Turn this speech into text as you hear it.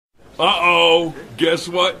Uh-oh, guess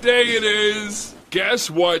what day it is? Guess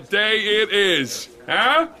what day it is?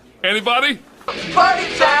 Huh? Anybody?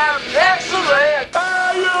 Party time! Excellent!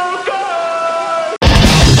 Are you good?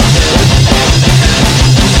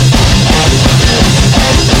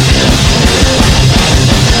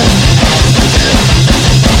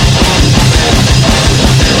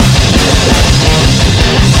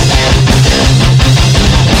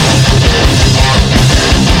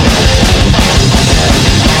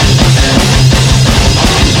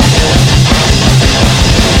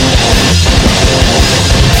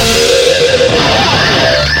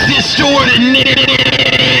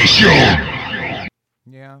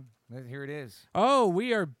 Yeah, here it is. Oh,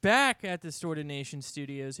 we are back at Distorted Nation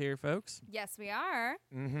Studios here, folks. Yes, we are.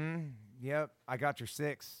 Mm-hmm. Yep, I got your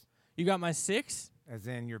 6. You got my 6? As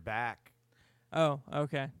in your back. Oh,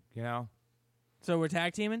 okay. You know? So we're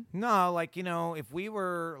tag teaming? No, like, you know, if we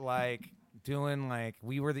were, like, doing, like,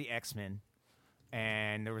 we were the X-Men,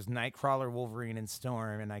 and there was Nightcrawler, Wolverine, and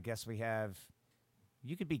Storm, and I guess we have,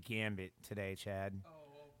 you could be Gambit today, Chad. Oh,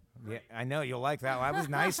 great. Yeah, I know, you'll like that one. I was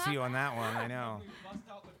nice to you on that one, I know. Bust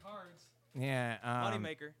out the cards. Yeah.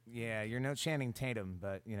 Moneymaker. Yeah, you're no Channing Tatum,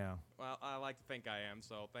 but, you know. Well, I like to think I am,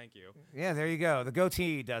 so thank you. Yeah, there you go. The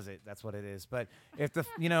goatee does it. That's what it is. But if the,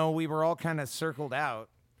 you know, we were all kind of circled out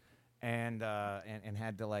and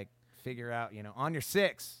had to, like, figure out, you know, on your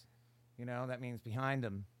 6, you know, that means behind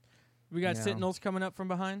them. We got You know. Sentinels coming up from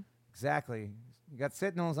behind? Exactly. You got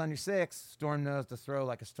Sentinels on your 6. Storm knows to throw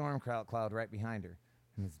like a storm cloud right behind her,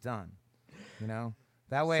 and it's done. You know,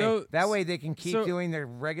 that way they can keep doing their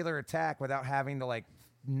regular attack without having to like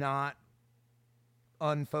not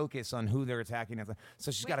unfocus on who they're attacking.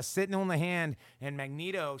 So she's got a Sentinel in the hand, and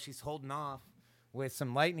Magneto she's holding off with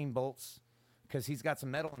some lightning bolts because he's got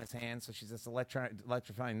some metal in his hand. So she's just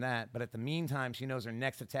electrifying that. But at the meantime, she knows her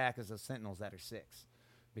next attack is those Sentinels at her 6,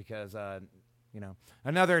 because. You know,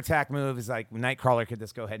 another attack move is like Nightcrawler could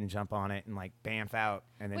just go ahead and jump on it and like bamf out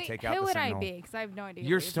and then take out the Sentinel. Who would I be? Because I have no idea.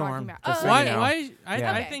 You're what you're Storm. talking about. Just Oh, so Why? you know.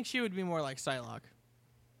 I think she would be more like Psylocke.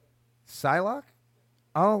 Psylocke?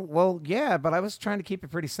 Oh, well, yeah, but I was trying to keep it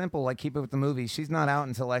pretty simple, like keep it with the movies. She's not out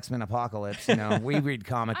until X-Men Apocalypse, you know. We read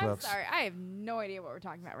comic I'm books. sorry. I have no idea what we're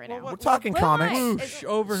talking about right now. We're talking comics. Whoosh,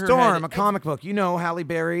 over her Storm, head. a comic book. You know Halle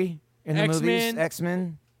Berry in the movies. X-Men.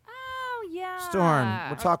 X-Men. Oh, yeah. Storm.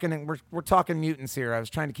 We're talking mutants here. I was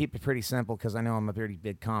trying to keep it pretty simple because I know I'm a pretty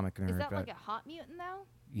big comic nerd. Is that but like a hot mutant, though?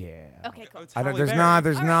 yeah. Okay, cool. There's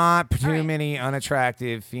not too many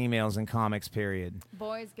unattractive females in comics, period.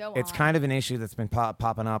 Boys, go It's on. kind of an issue that's been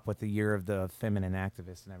popping up with the year of the feminine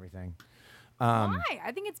activist and everything. Why?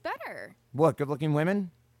 I think it's better. What, good-looking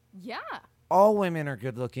women? Yeah. All women are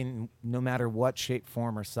good-looking, no matter what shape,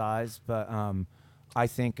 form, or size. But I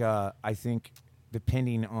think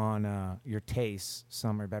depending on your tastes,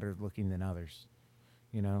 some are better looking than others.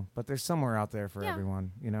 You know, but there's somewhere out there for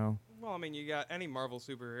everyone. You know. Well, I mean, you got any Marvel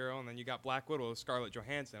superhero, and then you got Black Widow, Scarlett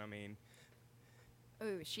Johansson. I mean,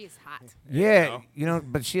 Ooh, she's hot. Yeah, you know,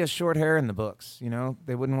 but she has short hair in the books. You know,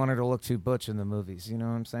 they wouldn't want her to look too butch in the movies. You know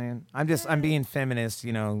what I'm saying? I'm being feminist.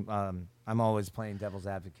 You know, I'm always playing devil's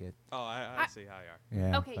advocate. oh, I see how you are.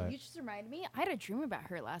 Yeah. Okay, but- you just reminded me. I had a dream about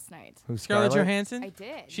her last night. Who's Scarlett Scarlett? Johansson? I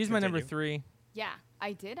did. She's my number Continue. 3. Yeah,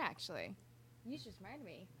 I did actually. You just reminded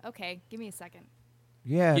me. Okay, give me a second.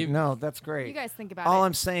 Yeah, no, that's great. You guys think about All it.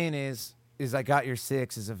 I'm saying is I got your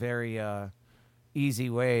 6 is a very easy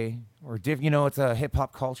way, or you know, it's a hip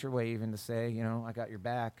hop culture way even to say, you know, I got your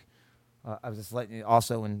back. I was just letting you,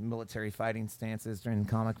 also in military fighting stances during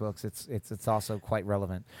comic books, it's also quite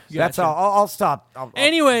relevant. That's Gotcha. all. I'll stop.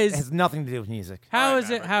 Anyways, it has nothing to do with music. How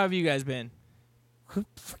have you guys been?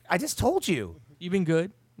 I just told you. You've been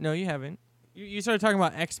good? No, you haven't. You started talking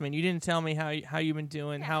about X-Men. You didn't tell me how you've been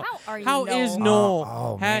doing. Yeah, how are you, How is Noel?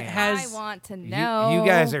 Noel? Man. I want to know. You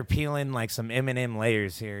guys are peeling like some M&M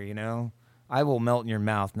layers here. You know, I will melt in your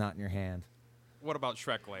mouth, not in your hand. What about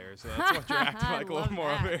Shrek layers? That's what you're acting like a little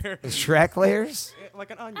more over here. Shrek layers?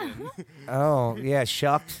 Like an onion. Oh, yeah,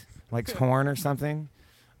 shucked, like corn or something.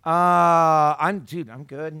 I'm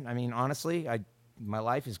good. I mean, honestly, my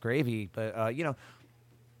life is gravy, but you know,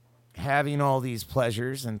 having all these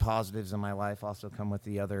pleasures and positives in my life also come with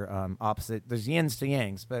the other opposite. There's yins to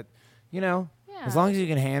yangs, but you know, as long as you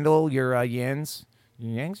can handle your yangs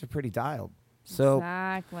are pretty dialed. So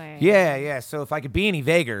exactly. Yeah. So if I could be any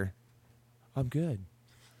vaguer, I'm good.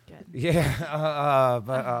 Good. Yeah,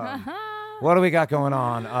 but what do we got going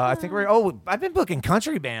on? I think I've been booking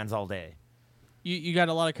country bands all day. You got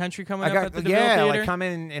a lot of country coming up at the DeVille yeah, Theater? like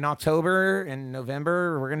coming in October and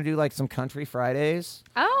November. We're gonna do like some country Fridays.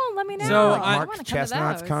 Oh, let me know. So I Mark wanna come to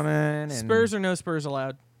Chestnut's those. coming. And Spurs or no Spurs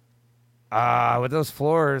allowed? With those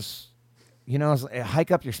floors,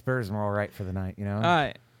 hike up your Spurs and we're all right for the night, All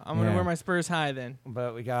right. I'm going to wear my Spurs high then.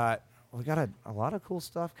 But we got a lot of cool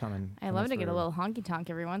stuff coming. I love to get a little honky tonk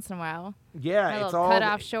every once in a while. Yeah, it's all cut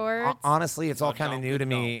off shorts. Honestly, it's all kind of new to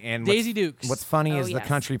me. And Daisy Dukes. What's funny is the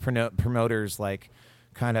country promoters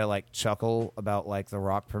kind of chuckle about the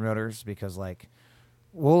rock promoters because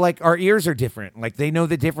our ears are different. They know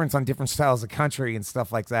the difference on different styles of country and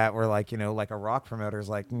stuff like that. Where a rock promoter's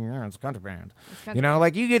it's a country band.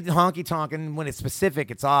 You get honky tonk, and when it's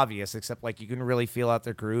specific, it's obvious. Except you can really feel out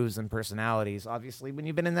their grooves and personalities. Obviously, when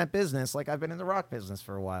you've been in that business, I've been in the rock business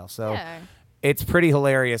for a while, so it's pretty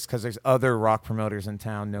hilarious because there's other rock promoters in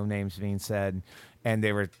town, no names being said, and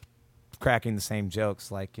they were cracking the same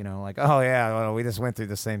jokes, oh yeah, well, we just went through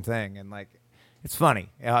the same thing, and it's funny.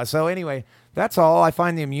 So anyway, that's all. I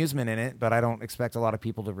find the amusement in it, but I don't expect a lot of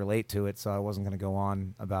people to relate to it, so I wasn't going to go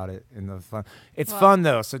on about it in the fun. It's fun,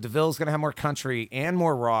 though. So DeVille's going to have more country and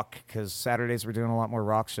more rock because Saturdays we're doing a lot more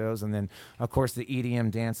rock shows. And then, of course, the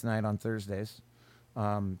EDM dance night on Thursdays.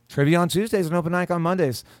 Trivia on Tuesdays and open mic on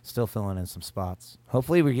Mondays. Still filling in some spots.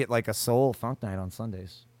 Hopefully we get a soul funk night on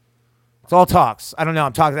Sundays. It's all talks. I don't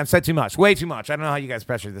know. I've said too much. Way too much. I don't know how you guys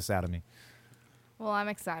pressure this out of me. Well, I'm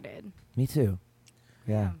excited. Me too.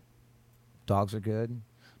 Yeah. Dogs are good.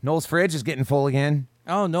 Noel's fridge is getting full again.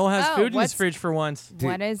 Oh, Noel has food in his fridge for once. Dude.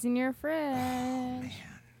 What is in your fridge?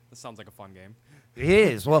 This sounds like a fun game. It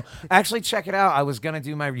is. Well, actually, check it out. I was going to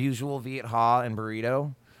do my usual Viet Ha and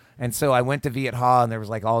burrito. And so I went to Viet Ha, and there was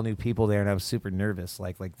all new people there, and I was super nervous.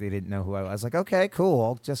 Like they didn't know who I was. I was like, okay, cool.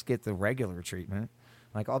 I'll just get the regular treatment.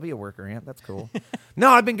 I'll be a worker ant. That's cool. No,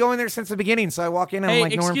 I've been going there since the beginning. So I walk in and I'm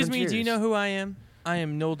like, Norm excuse from me, Cheers. do you know who I am? I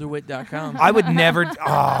am NoelDeWitt.com. I would never.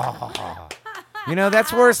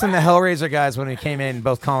 That's worse than the Hellraiser guys when we came in,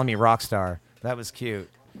 both calling me Rockstar. That was cute.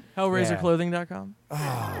 HellraiserClothing.com.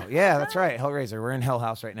 Oh, yeah, that's right. Hellraiser. We're in Hell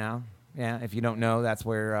House right now. Yeah, if you don't know, that's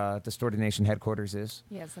where Distorted Nation headquarters is.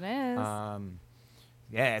 Yes, it is.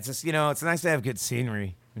 Yeah, it's just, it's nice to have good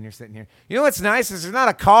scenery when you're sitting here. You know what's nice is there's not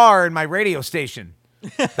a car in my radio station.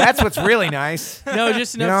 That's what's really nice. No,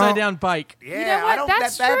 just an upside down bike. Yeah, you know what?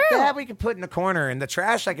 That's true. That we can put in the corner, and the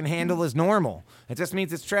trash I can handle as normal. It just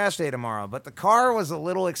means it's trash day tomorrow. But the car was a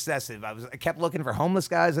little excessive. I kept looking for homeless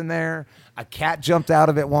guys in there. A cat jumped out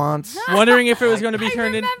of it once. Wondering if it was going to be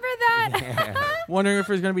turned I remember that. Yeah. Wondering if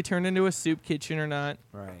it was going to be turned into a soup kitchen or not.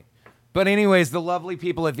 Right. But anyways, the lovely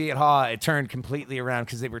people at Viet Ha, it turned completely around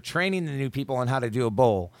because they were training the new people on how to do a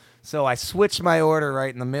bowl. So I switched my order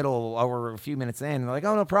right in the middle over a few minutes in. And they're like,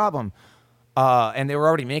 oh, no problem. And they were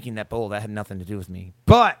already making that bowl. That had nothing to do with me.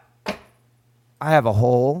 But I have a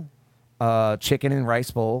whole chicken and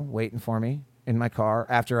rice bowl waiting for me in my car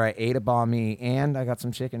after I ate a banh mi and I got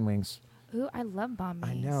some chicken wings. Ooh, I love banh mi.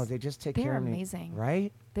 I know. They just take care of me. They're amazing.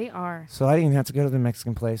 Right? They are. So I didn't even have to go to the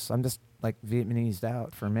Mexican place. I'm just Vietnamesed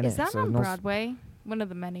out for a minute. Is that so on Broadway? One of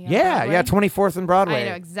the many on Yeah, Broadway? yeah, 24th and Broadway. I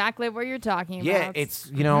know exactly what you're talking about. Yeah,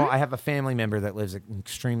 it's, I have a family member that lives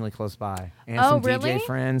extremely close by. And Oh, some really? DJ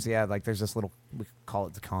friends. Yeah, there's this little, we call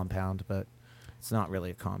it the compound, but it's not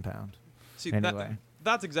really a compound. See, anyway.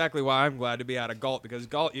 that's exactly why I'm glad to be out of Galt, because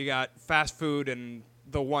Galt, you got fast food and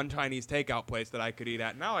the one Chinese takeout place that I could eat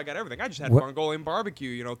at. Now I got everything. I just had Mongolian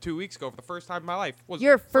barbecue, 2 weeks ago for the first time in my life.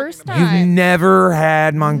 Your first time? You've never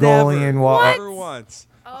had Mongolian Never once.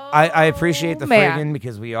 I appreciate the man. friggin'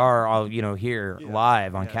 because we are all here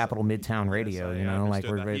live on Capital Midtown Radio.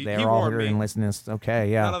 They're all here and listening.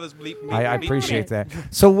 Okay, yeah. None of this bleep. I appreciate that.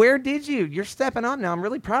 So where did you? You're stepping up now. I'm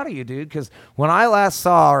really proud of you, dude. Because when I last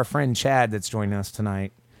saw our friend Chad, that's joining us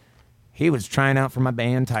tonight, he was trying out for my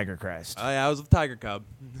band Tiger Christ. Oh yeah, I was with Tiger Cub.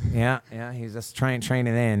 Yeah. He's just training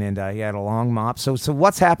in, and he had a long mop. So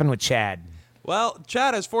what's happened with Chad? Well,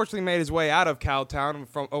 Chad has fortunately made his way out of Cowtown,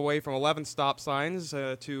 away from 11 stop signs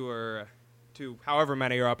to however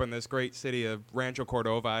many are up in this great city of Rancho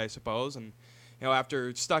Cordova, I suppose. And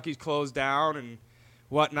after Stuckey's closed down and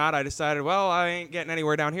whatnot, I decided, well, I ain't getting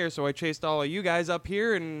anywhere down here, so I chased all of you guys up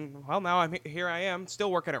here, and well, now here I am,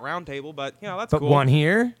 still working at Round Table, but that's cool. But one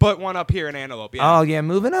here? But one up here in Antelope. Yeah. Oh yeah,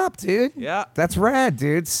 moving up, dude. Yeah. That's rad,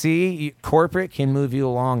 dude. See, corporate can move you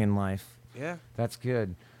along in life. Yeah. That's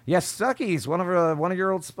good. Yes, Stuckey's one of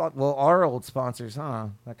your old our old sponsors, huh?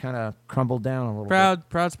 That kind of crumbled down a little bit.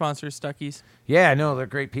 Proud sponsors, Stuckey's. Yeah, no, they're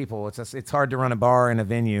great people. It's hard to run a bar and a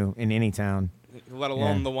venue in any town. Let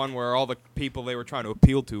alone the one where all the people they were trying to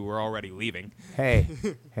appeal to were already leaving. Hey,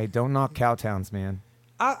 don't knock Cowtowns, man.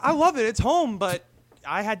 I love it. It's home, but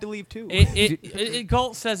I had to leave too.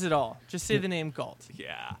 Galt says it all. Just say the name Galt.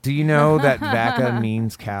 Yeah. Do you know that Vaca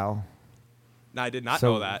means cow? No, I did not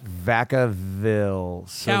know that. Vacaville.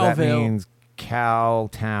 So Cowville. that means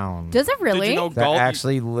Cowtown. Does it really? Did you know That Galt?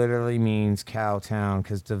 actually literally means Cowtown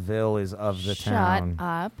because DeVille is of the town. Shut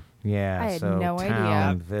up. Yeah, I had so no idea.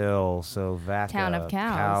 Townville, so Vaca. Town of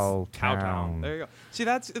cows. Cowtown. There you go. See,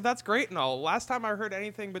 that's great and all. Last time I heard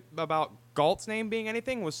anything about Galt's name being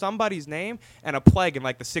anything was somebody's name and a plague in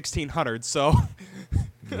like the 1600s. So.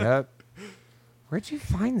 Yep. Where'd you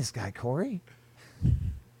find this guy, Corey?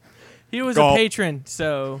 He was Galt. a patron,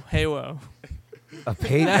 so hey whoa.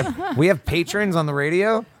 We have patrons on the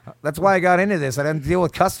radio? That's why I got into this. I didn't deal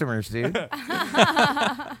with customers, dude.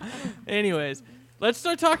 Anyways, let's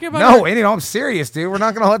start talking about No, I'm serious, dude. We're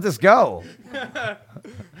not going to let this go.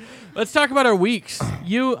 Let's talk about our weeks.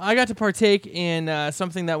 I got to partake in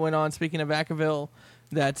something that went on, speaking of Vacaville,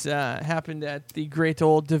 that happened at the great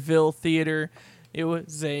old DeVille Theater. It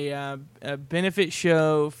was a benefit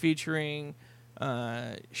show featuring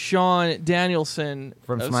Sean Danielson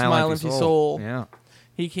From of Smile Empty Soul. Yeah.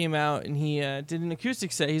 He came out and he did an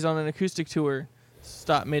acoustic set. He's on an acoustic tour.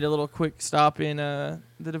 Made a little quick stop in the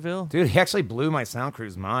DeVille. Dude, he actually blew my sound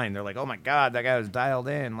crew's mind. They're like, oh, my God, that guy was dialed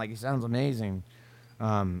in. Like, he sounds amazing.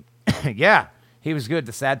 Yeah, he was good.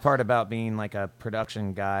 The sad part about being, like, a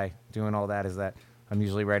production guy doing all that is that I'm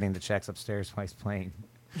usually writing the checks upstairs while he's playing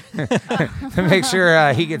to make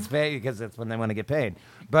sure he gets paid because that's when they want to get paid.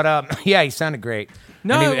 But, yeah, he sounded great.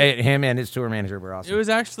 No. And him and his tour manager were awesome. It was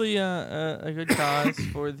actually a good cause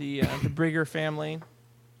for the Brigger family.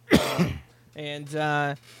 And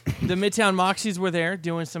the Midtown Moxies were there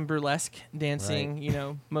doing some burlesque dancing,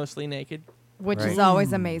 Right. Mostly naked. Which Right. is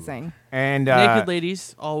always amazing. And Naked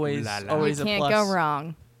ladies, always La la. You always a can't plus. go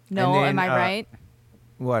wrong. No, then, am I right?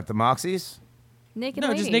 what, the Moxies? Naked No,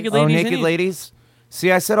 ladies. just naked Oh, ladies. naked ladies?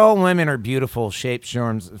 See, I said all women are beautiful shapes,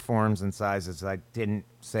 forms, and sizes. I didn't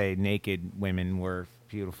say naked women were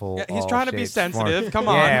beautiful. Yeah, he's all trying to be shapes, sensitive. forms. Come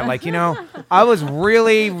on. Yeah, like, I was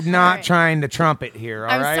really not trying to trumpet here,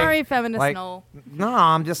 all I'm right? sorry, feminist Like, Noel. No,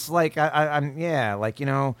 I'm just like, I'm, yeah, like,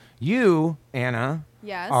 you, Anna,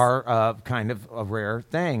 Yes. are kind of a rare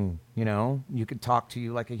thing, You could talk to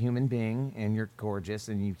you like a human being, and you're gorgeous,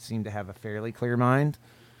 and you seem to have a fairly clear mind.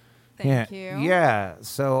 Thank yeah, you. Yeah,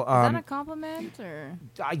 so... Is that a compliment or?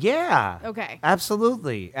 Yeah. Okay.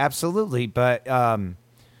 Absolutely. But, I'm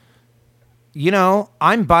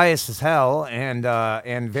biased as hell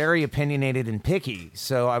and very opinionated and picky.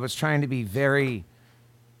 So I was trying to be very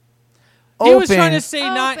open. He was trying to say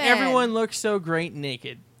not Open. everyone looks so great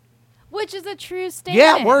naked. Which is a true statement.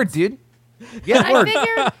 Yeah, word, dude. Yeah, word.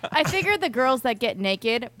 I figured the girls that get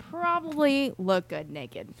naked probably look good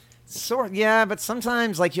naked. Yeah, but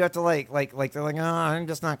sometimes you have to like they're like, oh, I'm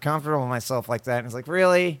just not comfortable with myself like that. And it's like,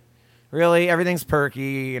 really, everything's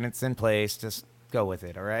perky and it's in place. Just go with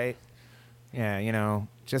it, all right? Yeah,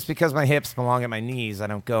 just because my hips belong at my knees, I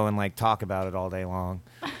don't go and talk about it all day long.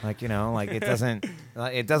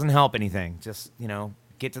 It doesn't help anything. Just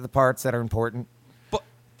get to the parts that are important.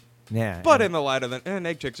 Yeah. But in the light of the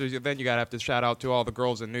Egg Chicks, then you gotta have to shout out to all the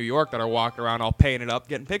girls in New York that are walking around all painted up,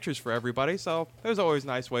 getting pictures for everybody. So there's always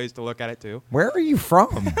nice ways to look at it too. Where are you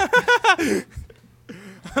from?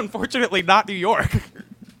 Unfortunately, not New York.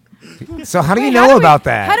 So how do you know about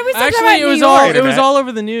that? How do we talk Actually, about it was New all York? it was all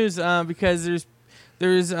over the news because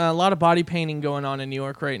there's a lot of body painting going on in New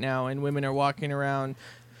York right now, and women are walking around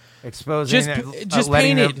Exposing just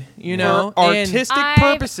letting their- painted, For and artistic I've-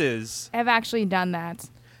 purposes. I've actually done that.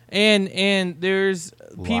 and there's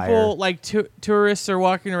people like tourists are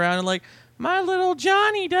walking around and like, my little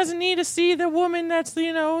Johnny doesn't need to see the woman that's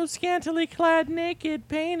scantily clad naked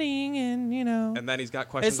painting, and And then he's got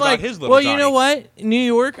questions it's about like, his little well, Johnny. you know what? New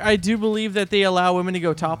York, I do believe that they allow women to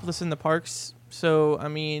go topless in the parks. So, I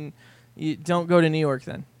mean, you don't go to New York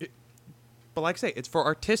then. But like I say, it's for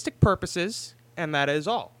artistic purposes, and that is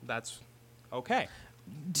all. That's okay.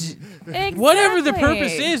 Exactly. Whatever the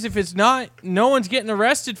purpose is, if it's not, no one's getting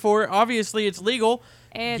arrested for it. Obviously, it's legal.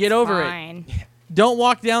 It's Get over fine. it. Don't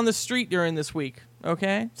walk down the street during this week.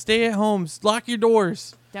 Okay, stay at home. Lock your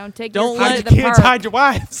doors. Don't take Don't your let kid Hide to your the kids, park. hide your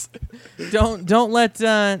wives. Don't let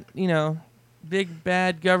big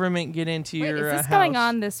bad government get into Wait, your is this house. going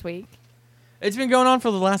on this week? It's been going on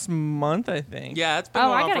for the last month, I think. Yeah, it's been Oh,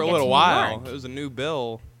 going I on gotta for a get little to New while. York. It was a new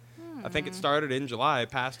bill. I think it started in July,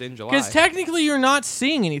 passed in July. Because technically, you're not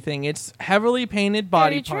seeing anything. It's heavily painted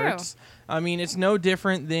body Very true. parts. I mean, it's no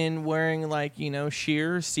different than wearing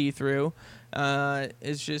sheer see-through.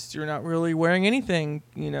 It's just you're not really wearing anything.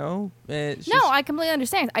 It's No, just, I completely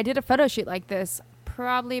understand. I did a photo shoot like this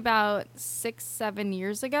probably about 6-7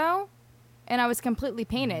 years ago, and I was completely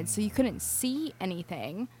painted, so you couldn't see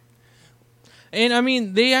anything. And I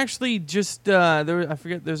mean, they actually just I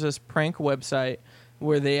forget. There's this prank website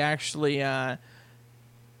where they actually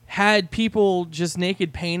had people just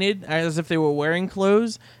naked painted as if they were wearing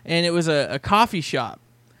clothes, and it was a coffee shop.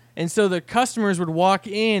 And so the customers would walk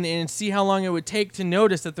in and see how long it would take to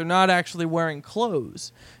notice that they're not actually wearing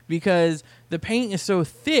clothes, because the paint is so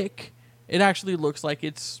thick, it actually looks like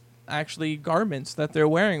it's actually garments that they're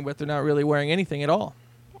wearing, but they're not really wearing anything at all.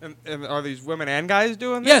 And are these women and guys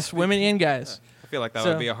doing this? Yes, women and guys. I feel like that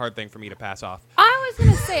would be a hard thing for me to pass off. I was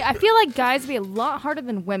going to say, I feel like guys would be a lot harder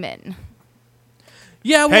than women.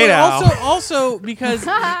 Yeah, Hey well, now. also because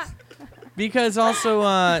also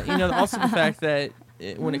also the fact that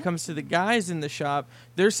when it comes to the guys in the shop,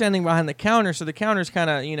 they're standing behind the counter, so the counter's kind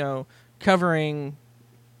of covering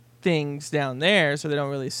things down there, so they don't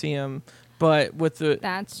really see them. But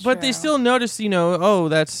That's but they true. still notice, oh,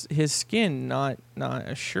 that's his skin, not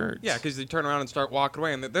a shirt. Yeah, because they turn around and start walking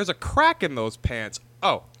away, and there's a crack in those pants.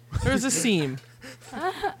 Oh. There's a seam.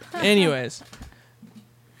 Anyways.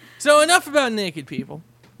 So enough about naked people.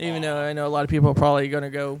 Even though I know a lot of people are probably going to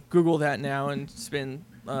go Google that now and spend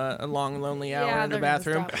a long, lonely hour in the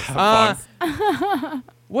bathroom.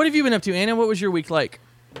 What have you been up to, Anna? What was your week like?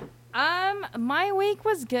 My week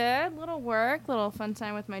was good. Little work, little fun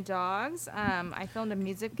time with my dogs. I filmed a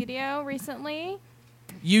music video recently.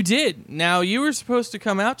 You did. Now, you were supposed to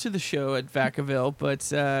come out to the show at Vacaville, but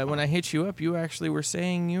when I hit you up, you actually were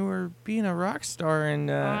saying you were being a rock star and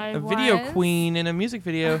a video queen in a music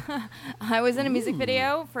video. I was in a music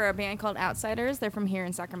video for a band called Outsiders. They're from here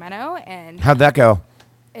in Sacramento, and How'd that go?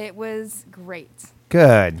 it was great.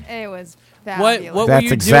 Good. It was fabulous. What were That's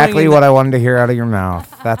you exactly doing what I wanted to hear out of your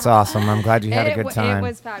mouth. That's awesome. I'm glad you had a good time. It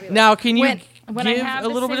was fabulous. Now, can you when I give have a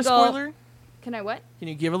the little bit of single- spoiler? Can I what? Can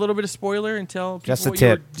you give a little bit of spoiler and tell people Just a what you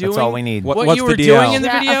were tip. doing? That's all we need. What What's you the were deal? doing in the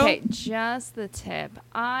video? Okay, just the tip.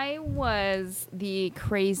 I was the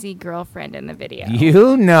crazy girlfriend in the video.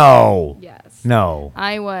 You know. Yes. No.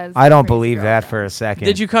 I was. I don't the crazy believe that girlfriend. for a second.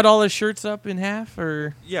 Did you cut all his shirts up in half,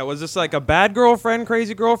 or? Yeah, was this like a bad girlfriend,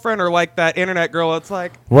 crazy girlfriend, or like that internet girl that's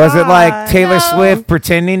like... Was it like Taylor No. Swift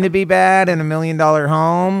pretending to be bad in $1 Million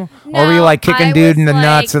Home? Or were you No, like kicking I dude in was the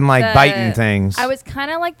nuts and like the- biting things? I was kind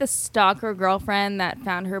of like the stalker girlfriend that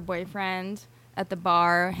found her boyfriend at the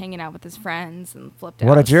bar hanging out with his friends and flipped out.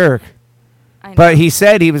 What a jerk. I know. But he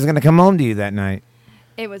said he was going to come home to you that night.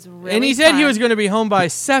 It was really And he said he fun. was going to be home by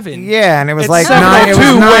 7. Yeah, and it was It's like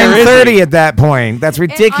 7:02, where is 9:30 he? at that point. That's And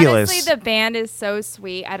ridiculous. honestly, the band is so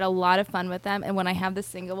sweet. I had a lot of fun with them, and when I have the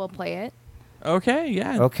single, we'll play it. Okay,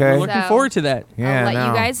 yeah. Okay. We're looking So- forward to that. yeah, I'll let no.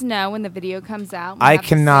 you guys know when the video comes out. We I have the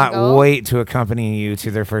cannot single. wait to accompany you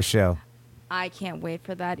to their first show. I can't wait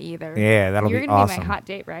for that either. Yeah, that'll You're be gonna awesome. be my hot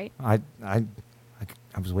date, right?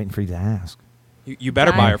 I was waiting for you to ask. You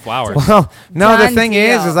better buy her flowers. Well, no, the Done thing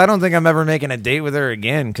deal. is I don't think I'm ever making a date with her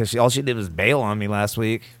again because all she did was bail on me last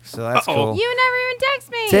week. So that's cool. You never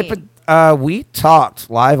even text me. We talked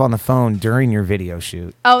live on the phone during your video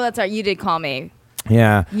shoot. Oh, that's right. You did call me.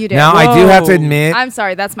 Yeah. You did. Now, I do have to Whoa. admit, I'm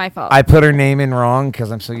sorry. That's my fault. I put her name in wrong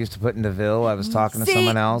because I'm so used to putting DeVille. I was talking to See,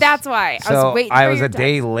 someone else. that's why. I So was waiting I for was your a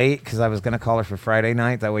day text. late because I was going to call her for Friday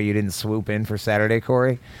night. That way you didn't swoop in for Saturday,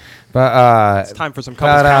 Corey. But It's time for some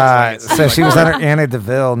couples counseling. It so sounds she like. was under Anna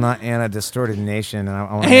DeVille, not Anna Distorted Nation. And I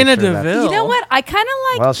wanna make Anna sure that- DeVille. You know what? I kind of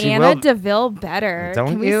like Well, she Anna will- DeVille better. Don't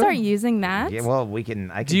Can we you? start using that? Yeah, well, we can.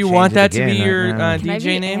 I can Do you change want it that to again be right your now. Can I DJ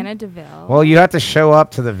be name? Anna DeVille? Well, you have to show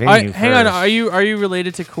up to the venue. Hang on. first. Are you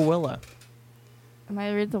related to Coella? Am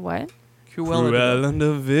I read the what? Cruella. Cruella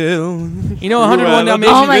DeVille. You know 101 Cruella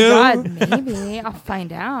Dalmatians. Oh my DeVille. God, maybe I'll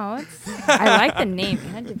find out. I like the name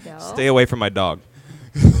Anna DeVille. Stay away from my dog.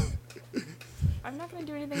 I'm not gonna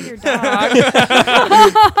do anything to your dog.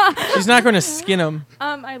 She's not going to skin him.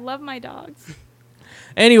 I love my dogs.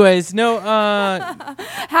 Anyways, no.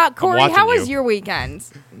 Corey, watching how was you. your weekend?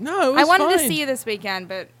 No, it was I wanted to fine. see you this weekend,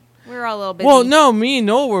 but we were all a little busy. Well, no, me and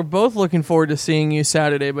Noel were both looking forward to seeing you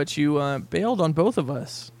Saturday, but you bailed on both of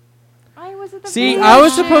us. I was at the See, video I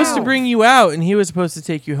was supposed to shoot. bring you out, and he was supposed to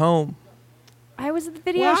take you home. I was at the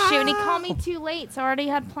video shoot, and he called me too late, so I already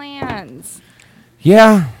had plans.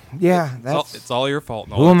 Yeah. It's all your fault.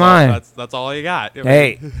 No, Who am that's all- I? That's all you got.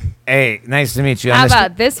 Hey, nice to meet you. How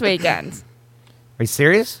about this weekend? Are you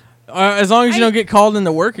serious? As long as you don't get called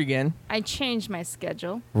into work again. I changed my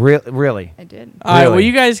schedule. Really? I did. All right, well, Really?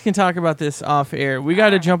 you guys can talk about this off air. We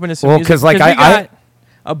got to jump into some Well, music 'cause, like, we I got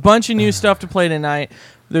a bunch of new stuff to play tonight.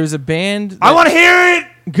 There's a band, I want to hear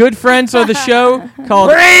it. good friends of the show,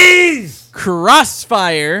 called Praise.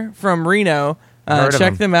 Crossfire from Reno. Heard of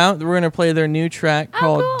Check them. them out. We're going to play their new track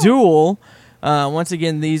called cool. Duel. Once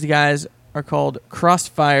again, these guys are called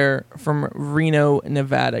Crossfire from Reno,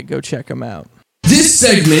 Nevada. Go check them out. This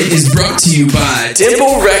segment is brought to you by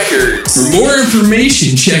Dimple Records. For more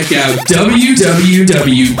information, check out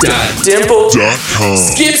www.dimple.com.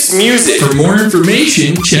 Skips Music. For more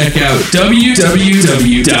information, check out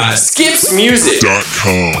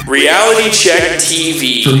www.skipsmusic.com. Reality Check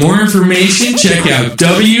TV. For more information, check out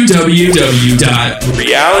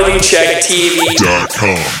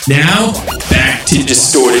www.realitychecktv.com. Now, back to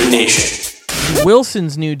Distorted Nation.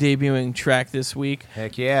 Wilson's new debuting track this week.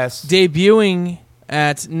 Heck yes. Debuting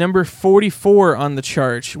at number 44 on the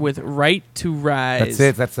chart with Right to Rise. That's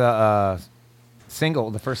it. That's a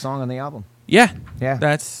single, the first song on the album. Yeah. Yeah.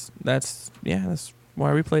 That's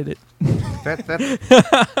why we played it. They've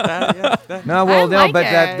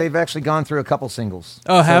actually gone through a couple singles.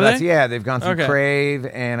 Oh, have they? Yeah, they've gone through Crave,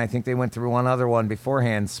 and I think they went through one other one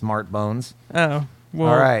beforehand, Smart Bones. Oh. Well,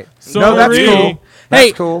 all right. Sorry. No, that's cool.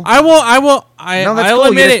 That's cool. I will. No, that's I'll cool.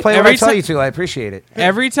 admit You just it. play what I tell you to. I appreciate it.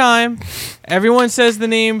 Every time everyone says the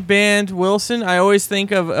name band Wilson, I always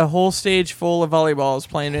think of a whole stage full of volleyballs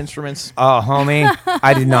playing instruments. Oh, homie.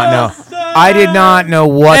 I did not know. I did not know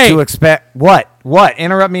what to expect. What?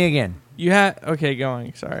 Interrupt me again. You had... Okay,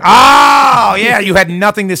 going. Sorry. Oh, yeah. You had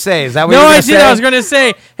nothing to say. Is that what you were going to say? No, I did. I was going to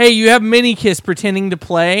say, hey, you have Mini Kiss pretending to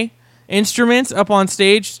play instruments up on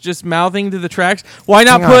stage, just mouthing to the tracks. Why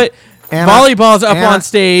not put volleyballs up on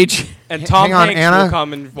stage? And Tom Hanks will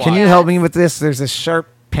come and watch. Can you help me with this? There's a sharp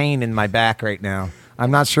pain in my back right now.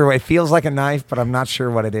 I'm not sure. It feels like a knife, but I'm not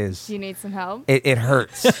sure what it is. Do you need some help? It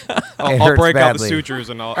hurts. I'll break out the sutures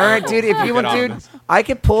and all. All right, dude. If you want, dude, I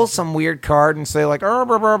could pull some weird card and say like, blah,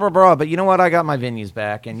 blah, blah, blah, but you know what? I got my venues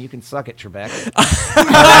back, and you can suck it, Trebek.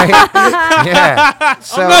 Yeah.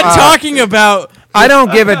 So, I'm not talking about. I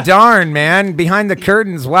don't give a darn, man. Behind the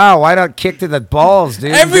curtains, wow. Why not kick to the balls,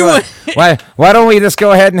 dude? Everyone. Why don't we just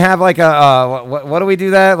go ahead and have like a what do we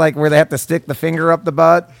do that? Like where they have to stick the finger up the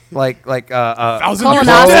butt, like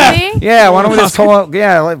colonoscopy. Yeah. Why don't we just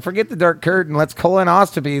forget the dark curtain. Let's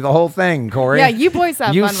colonoscopy the whole thing, Corey. Yeah, you boys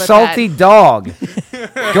have you fun with salty that. dog.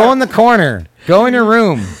 Go in the corner. Go in your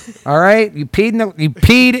room. All right. You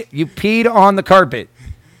peed on the carpet.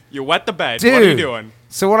 You wet the bed. Dude. What are you doing?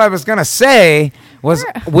 So what I was going to say was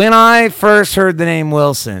when I first heard the name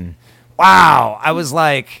Wilson, wow, I was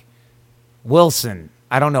like, Wilson,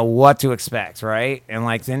 I don't know what to expect, right? And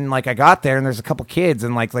then I got there and there's a couple kids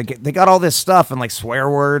and like they got all this stuff and like swear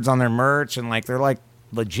words on their merch and like they're like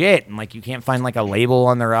legit and like you can't find like a label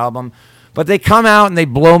on their album. But they come out and they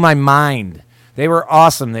blow my mind. They were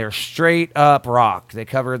awesome. They were straight up rock. They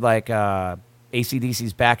covered like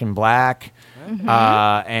AC/DC's Back in Black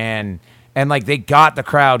and like they got the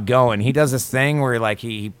crowd going. He does this thing where like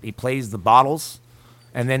he plays the bottles,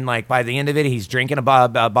 and then like by the end of it, he's drinking a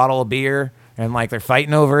bottle of beer, and like they're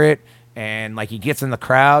fighting over it, and like he gets in the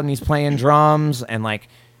crowd and he's playing drums, and like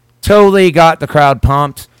totally got the crowd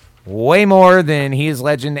pumped. Way more than He's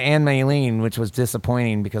Legend and Maylene, which was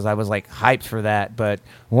disappointing because I was like hyped for that. But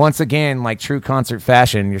once again, like true concert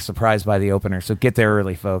fashion, you're surprised by the opener. So get there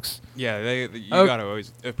early, folks. Yeah, you gotta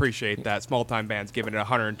always appreciate that. Small time bands giving it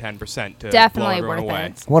 110% to definitely blow everyone worth away.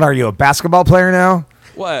 it. What are you, a basketball player now?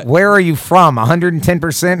 What? Where are you from?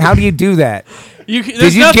 110%? How do you do that?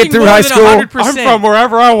 Did you get through high school? 100%. I'm from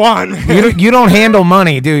wherever I want. You don't handle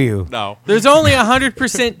money, do you? No. There's only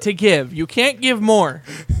 100% to give. You can't give more.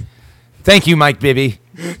 Thank you, Mike Bibby.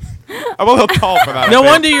 I'm a little tall for that. No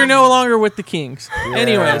wonder you're no longer with the Kings. Yeah.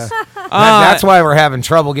 Anyways. That's why we're having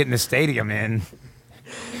trouble getting the stadium in.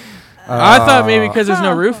 I thought maybe because there's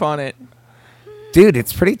no roof on it. Dude,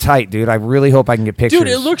 it's pretty tight, dude. I really hope I can get pictures. Dude,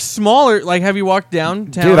 it looks smaller. Like, have you walked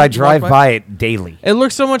downtown? Dude, I drive by it daily. It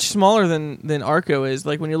looks so much smaller than Arco is.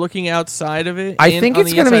 Like, when you're looking outside of it. I think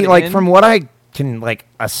it's going to be, like, from what I can, like,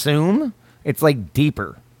 assume, it's, like,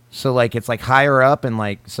 deeper. So, like, it's, like, higher up and,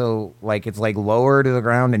 like, so, like, it's, like, lower to the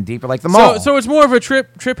ground and deeper, like the mall. So it's more of a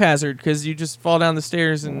trip hazard because you just fall down the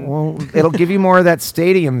stairs and... Well, it'll give you more of that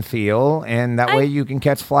stadium feel, and that way you can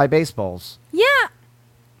catch fly baseballs. Yeah.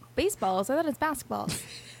 Baseballs? I thought it's basketballs.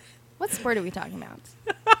 What sport are we talking about?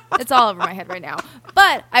 It's all over my head right now.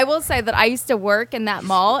 But I will say that I used to work in that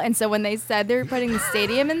mall, and so when they said they were putting the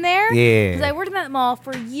stadium in there, because I worked in that mall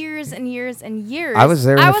for years and years and years. I was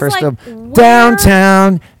there in the first like,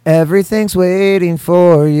 downtown, everything's waiting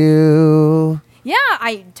for you. Yeah,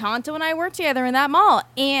 Tonto and I worked together in that mall,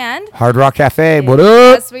 and Hard Rock Cafe, what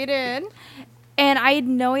up? Yes, we did. And I had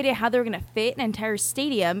no idea how they were going to fit an entire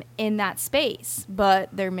stadium in that space, but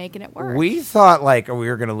they're making it work. We thought, like, we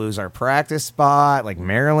were going to lose our practice spot. Like,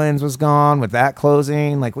 Maryland's was gone with that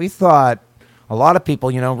closing. Like, we thought a lot of people,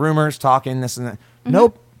 rumors, talking, this and that.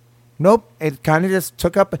 Mm-hmm. Nope. It kind of just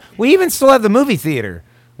took up. We even still have the movie theater,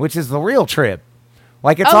 which is the real trip.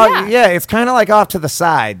 Like it's it's kind of like off to the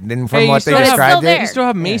side than from what they described it. You still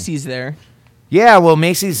have Macy's there. Yeah, well,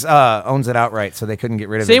 Macy's owns it outright, so they couldn't get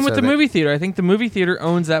rid of it. Same with the movie theater. I think the movie theater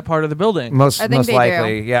owns that part of the building. Most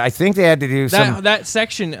likely. Yeah, I think they had to do that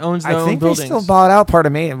section owns their own buildings. They still bought out part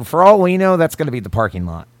of me. For all we know, that's going to be the parking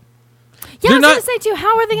lot. Yeah, I was going to say, too,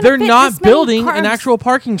 how are they going to fit They're not building an actual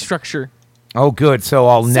parking structure. Oh, good. So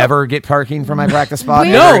I'll never get parking for my practice spot?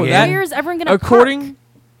 Where's everyone going to park? According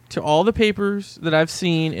to all the papers that I've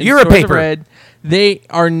seen in You're a paper. Read, they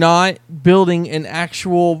are not building an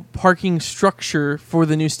actual parking structure for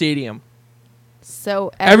the new stadium.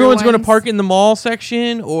 So everyone's going to park in the mall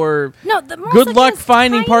section, or the mall good luck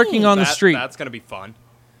finding parking on the street. That's going to be fun.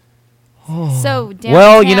 So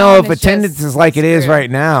well, if attendance is like it is right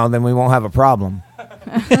now, then we won't have a problem.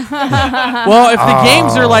 Well, if the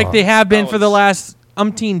games are like they have been for the last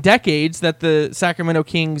umpteen decades that the Sacramento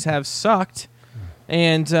Kings have sucked,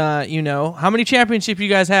 and how many championships you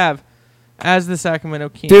guys have as the Sacramento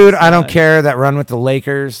Kings? Dude, I don't care. That run with the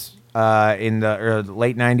Lakers in the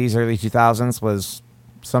late 90s, early 2000s was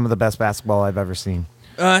some of the best basketball I've ever seen.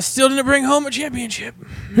 Still didn't bring home a championship.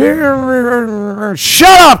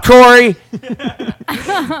 Shut up, Corey.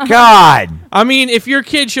 God. I mean, if your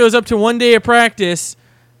kid shows up to one day of practice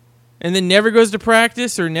and then never goes to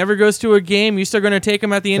practice or never goes to a game, you still going to take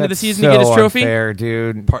him at the end of the season to get his trophy? Unfair,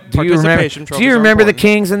 dude. Do you remember the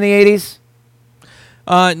Kings in the 80s?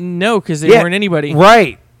 No, because they weren't anybody.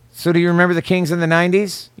 Right. So do you remember the Kings in the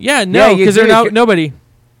 90s? Yeah, no, because they're not nobody.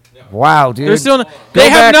 Wow, dude. They're still they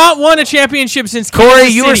have not won a championship since Corey,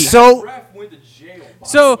 Kansas you City. were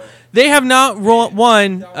so they have not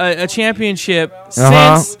won a championship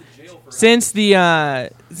since they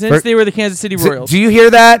were the Kansas City Royals. Do you hear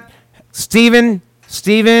that? Steven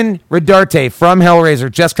Rodarte from Hellraiser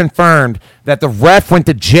just confirmed that the ref went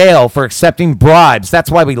to jail for accepting bribes. That's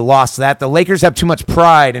why we lost that. The Lakers have too much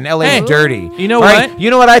pride, and LA is dirty. You know what? You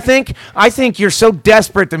know what I think? I think you're so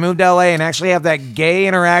desperate to move to LA and actually have that gay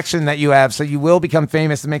interaction that you have, so you will become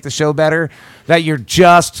famous to make the show better, that you're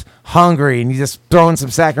just hungry and you're just throwing some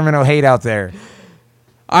Sacramento hate out there.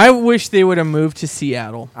 I wish they would have moved to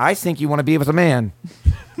Seattle. I think you want to be with a man.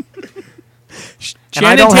 And Channing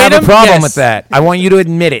I don't Tatum? have a problem Yes. with that. I want you to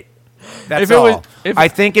admit it. That's all. I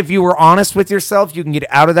think if you were honest with yourself, you can get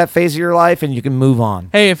out of that phase of your life and you can move on.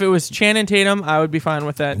 Hey, if it was Channing Tatum, I would be fine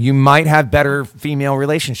with that. You might have better female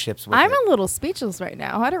relationships with I'm a little speechless right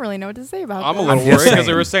now. I don't really know what to say about I'm that. a little worried because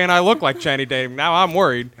they were saying I look like Channing Tatum. Now I'm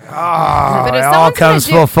worried. But it all comes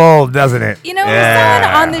full fold, doesn't it? If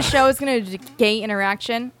someone on the show is going to do gay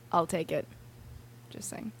interaction, I'll take it. Just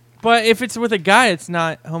saying. But if it's with a guy, it's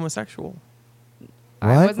not homosexual.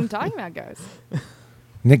 I wasn't talking about guys.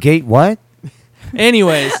 Negate what?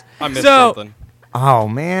 Anyways. I missed something. Oh,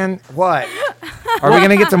 man. What? Are we going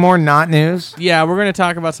to get to more not news? Yeah, we're going to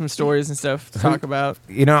talk about some stories and stuff to talk about.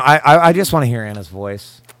 I just want to hear Anna's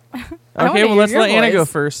voice. Okay, well, let's let Anna go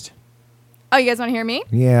first. Oh, you guys want to hear me?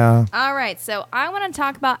 Yeah. All right, so I want to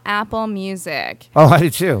talk about Apple Music. Oh, I do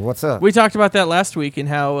too. What's up? We talked about that last week and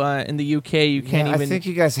how in the UK you can't even... I think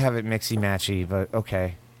you guys have it mixy-matchy, but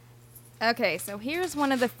okay. Okay, so here's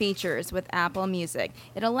one of the features with Apple Music.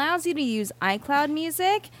 It allows you to use iCloud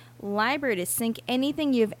Music Library to sync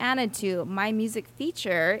anything you've added to My Music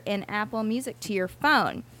feature in Apple Music to your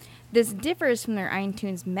phone. This differs from their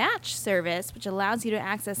iTunes Match service, which allows you to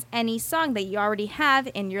access any song that you already have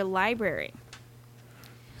in your library.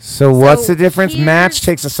 So what's the difference? Match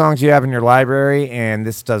takes the songs you have in your library, and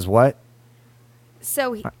this does what?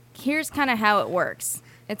 So here's kind of how it works.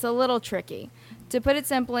 It's a little tricky. To put it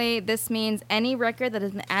simply, this means any record that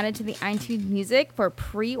has been added to the iTunes Music for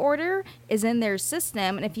pre-order is in their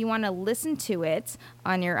system, and if you want to listen to it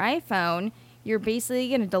on your iPhone, you're basically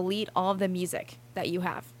going to delete all of the music that you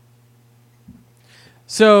have.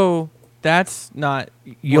 So that's not...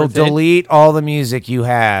 You'll delete all the music you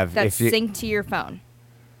have. That's synced to your phone.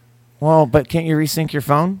 Well, but can't you resync your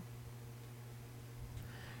phone?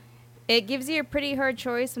 It gives you a pretty hard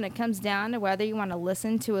choice when it comes down to whether you want to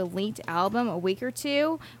listen to a leaked album a week or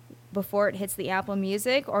two before it hits the Apple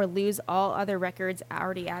Music or lose all other records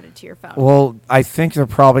already added to your phone. Well, I think they're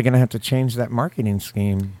probably going to have to change that marketing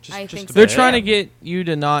scheme. I think so. They're trying to get you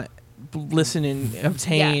to not listen and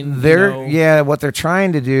obtain. What they're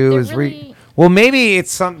trying to do is well, maybe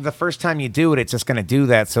it's the first time you do it, it's just going to do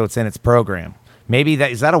that, so it's in its program. Maybe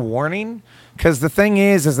is that a warning? Because the thing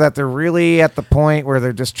is that they're really at the point where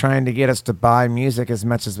they're just trying to get us to buy music as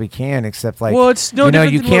much as we can, except like, it's no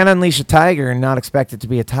different you can't unleash a tiger and not expect it to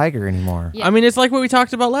be a tiger anymore. Yeah. I mean, it's like what we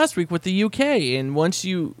talked about last week with the UK. And once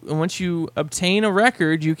you obtain a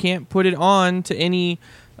record, you can't put it on to any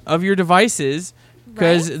of your devices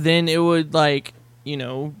because then it would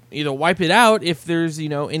either wipe it out if there's,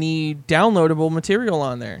 any downloadable material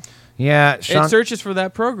on there. Yeah, it searches for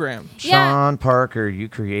that program. Sean Parker, you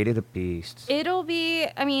created a beast. It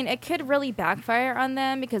could really backfire on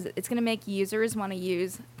them because it's going to make users want to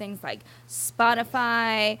use things like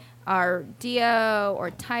Spotify or Dio or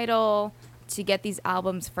Tidal to get these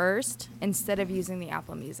albums first instead of using the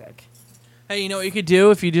Apple Music. Hey, you know what you could do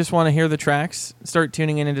if you just want to hear the tracks? Start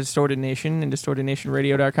tuning in to Distorted Nation and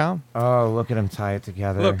DistortedNationRadio.com. Oh, look at them tie it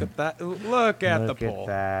together. Look at that. Look at the poll.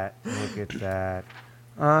 Look at that.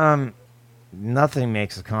 Nothing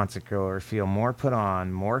makes a concert goer feel more put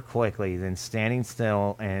on more quickly than standing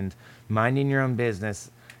still and minding your own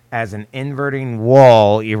business as an inverting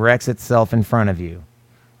wall erects itself in front of you,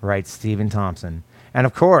 writes Stephen Thompson. And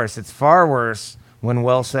of course, it's far worse when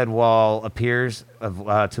well-said wall appears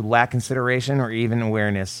to lack consideration or even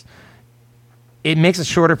awareness. It makes a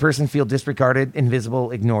shorter person feel disregarded,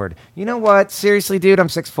 invisible, ignored. You know what? Seriously, dude, I'm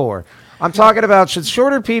 6'4". I'm talking about, should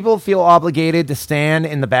shorter people feel obligated to stand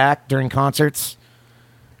in the back during concerts?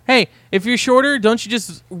 Hey, if you're shorter, don't you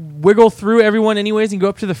just wiggle through everyone anyways and go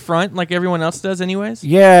up to the front like everyone else does anyways?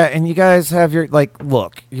 Yeah, and you guys have your,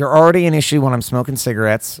 look, you're already an issue when I'm smoking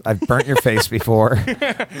cigarettes. I've burnt your face before.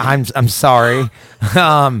 I'm sorry.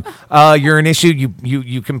 You're an issue.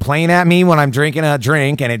 You complain at me when I'm drinking a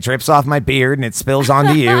drink and it drips off my beard and it spills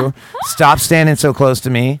onto you. Stop standing so close to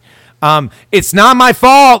me. It's not my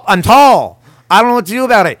fault. I'm tall. I don't know what to do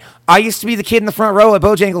about it. I used to be the kid in the front row at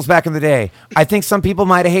Bojangles back in the day. I think some people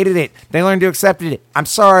might have hated it. They learned to accept it. I'm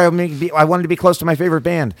sorry. I wanted to be close to my favorite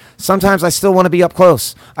band. Sometimes I still want to be up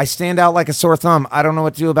close. I stand out like a sore thumb. I don't know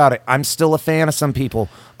what to do about it. I'm still a fan of some people.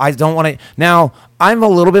 I don't want to. Now, I'm a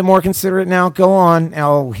little bit more considerate now. Go on.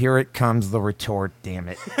 Oh, here it comes, the retort. Damn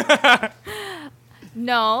it.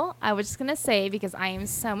 No, I was just going to say, because I am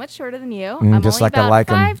so much shorter than you. I'm just only like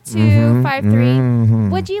about 5'2", 5'3".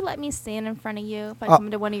 Would you let me stand in front of you if I come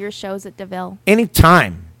to one of your shows at DeVille?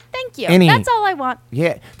 Anytime. Thank you. That's all I want.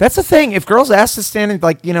 Yeah, that's the thing. If girls ask to stand in,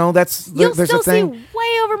 You'll there's still a thing. see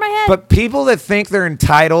way over my head. But people that think they're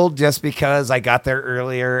entitled just because I got there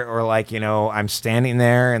earlier or I'm standing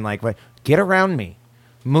there and get around me.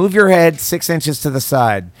 Move your head 6 inches to the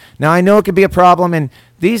side. Now, I know it could be a problem, and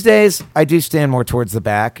these days I do stand more towards the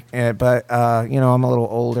back, but, I'm a little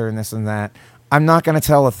older and this and that. I'm not going to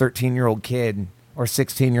tell a 13-year-old kid or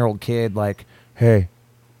 16-year-old kid, hey,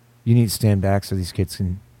 you need to stand back so these kids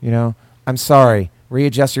can, I'm sorry.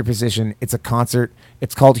 Readjust your position. It's a concert.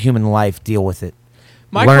 It's called human life. Deal with it.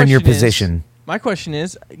 Learn your position. My question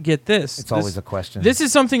is, get this. It's always a question. This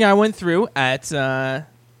is something I went through at the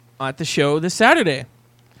show this Saturday.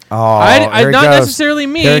 Oh, not necessarily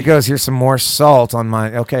me. There it goes. Here's some more salt on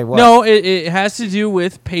my. Okay, what? No, it has to do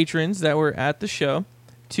with patrons that were at the show.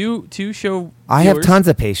 Two show. I have tons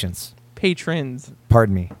of patience. Patrons.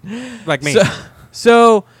 Pardon me. Like me.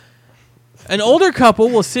 So, an older couple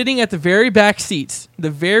was sitting at the very back seats, the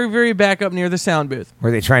very, very back up near the sound booth.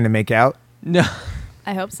 Were they trying to make out? No.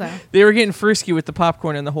 I hope so. They were getting frisky with the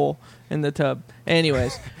popcorn in the tub.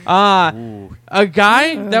 Anyways, a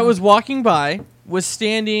guy that was walking by was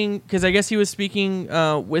standing, because I guess he was speaking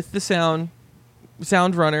with the sound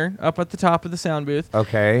runner up at the top of the sound booth.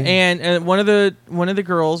 Okay. And one of the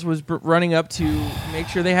girls was running up to make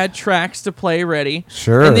sure they had tracks to play ready.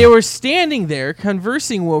 Sure. And they were standing there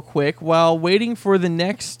conversing real quick while waiting for the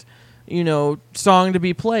next, song to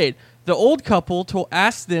be played. The old couple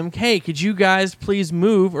asked them, "Hey, could you guys please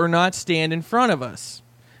move or not stand in front of us?"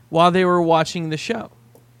 while they were watching the show.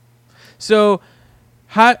 So,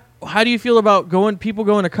 how do you feel about people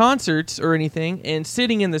going to concerts or anything and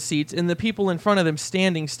sitting in the seats and the people in front of them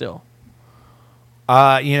standing still?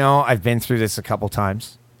 I've been through this a couple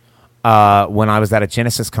times. When I was at a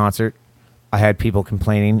Genesis concert, I had people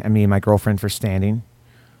complaining at me and my girlfriend for standing.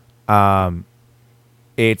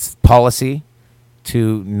 It's policy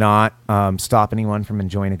to not stop anyone from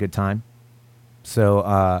enjoying a good time.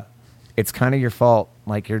 So it's kind of your fault.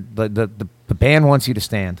 The band wants you to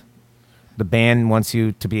stand. The band wants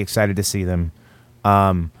you to be excited to see them.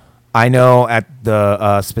 I know at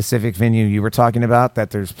the specific venue you were talking about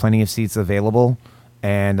that there's plenty of seats available,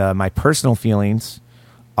 and my personal feelings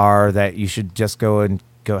are that you should just go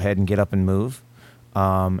ahead and get up and move.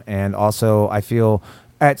 And also, I feel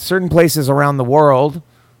at certain places around the world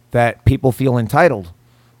that people feel entitled,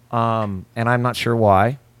 and I'm not sure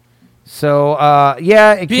why. So,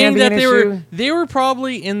 it can be an issue. They were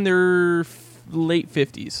probably in their late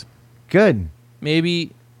 50s. Good.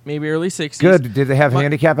 Maybe early 60s. Good. Did they have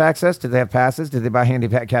handicap access? Did they have passes? Did they buy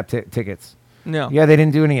handicap tickets? No. Yeah, they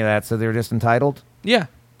didn't do any of that, so they were just entitled? Yeah.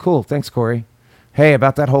 Cool. Thanks, Corey. Hey,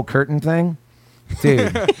 about that whole curtain thing,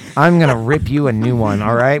 Dude, I'm going to rip you a new one,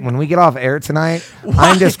 all right? When we get off air tonight,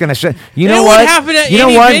 I'm just going to show. You know what? You know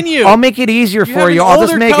what? Venue. I'll make it easier for you. I'll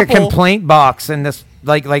just make a complaint box and just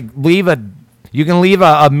like leave a. You can leave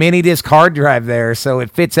a mini disc hard drive there so it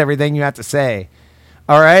fits everything you have to say.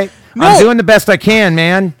 All right? No. I'm doing the best I can,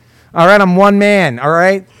 man. All right? I'm one man. All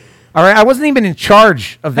right? All right? I wasn't even in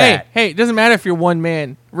charge of that. Hey, it doesn't matter if you're one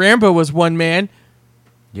man. Rambo was one man.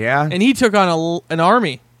 Yeah? And he took on an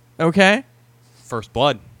army. Okay? First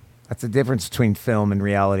Blood. That's the difference between film and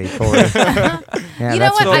reality, Corey. Yeah, you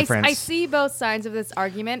know what? I see both sides of this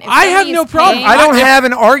argument. I have no problem. I don't have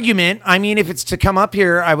an argument. I mean, if it's to come up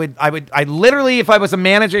here, I literally, if I was a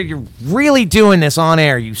manager, you're really doing this on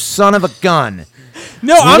air, you son of a gun.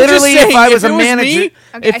 No, I'm just saying, if I was a manager,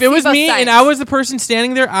 if it was me sides. And I was the person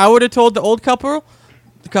standing there, I would have told the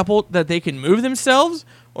couple that they can move themselves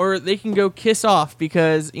or they can go kiss off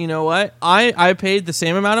because, you know what? I paid the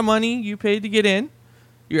same amount of money you paid to get in.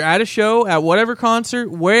 You're at a show, at whatever concert,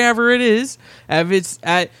 wherever it is. If it's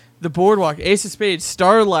at the Boardwalk, Ace of Spades,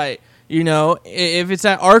 Starlight, you know, if it's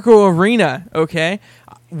at Arco Arena, okay?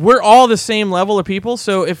 We're all the same level of people.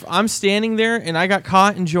 So if I'm standing there and I got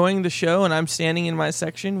caught enjoying the show and I'm standing in my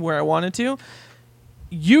section where I wanted to,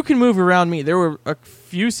 you can move around me. There were a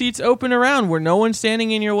few seats open around where no one's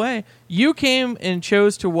standing in your way. You came and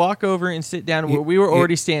chose to walk over and sit down where we were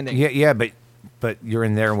already standing. Yeah, but you're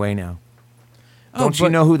in their way now. Don't you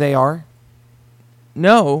know who they are?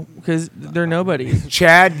 No, because they're nobody.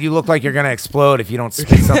 Chad, you look like you're going to explode if you don't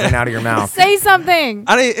spit something out of your mouth. Say something.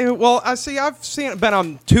 I've been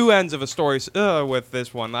on two ends of a story with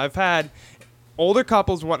this one. I've had older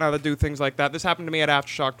couples and whatnot that do things like that. This happened to me at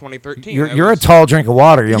Aftershock 2013. You're a tall drink of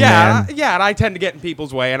water, young man. Yeah, and I tend to get in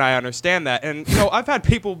people's way, and I understand that. And so I've had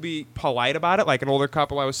people be polite about it, like an older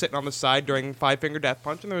couple. I was sitting on the side during Five Finger Death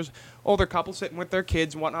Punch, and there was an older couple sitting with their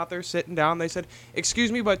kids and whatnot. They're sitting down. They said,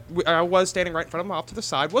 "Excuse me, but I was standing right in front of them off to the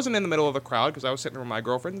side. Wasn't in the middle of the crowd because I was sitting there with my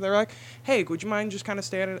girlfriend." And they're like, "Hey, would you mind just kind of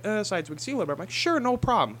standing aside so we can see a little bit?" I'm like, "Sure, no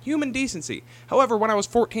problem. Human decency." However, when I was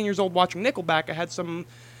 14 years old watching Nickelback, I had some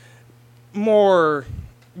more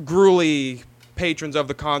gruely patrons of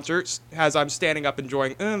the concerts as I'm standing up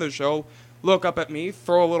enjoying the show look up at me,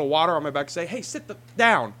 throw a little water on my back, say, "Hey, sit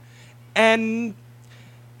down." And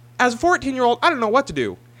as a 14-year-old, I don't know what to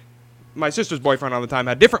do. My sister's boyfriend on the time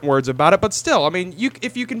had different words about it, but still, I mean,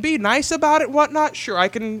 if you can be nice about it, whatnot, sure, I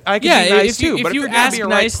can be nice too. If but you if you're ask be a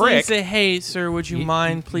nicely right and say, "Hey, sir, would you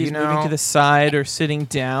mind please moving to the side or sitting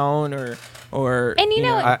down or and you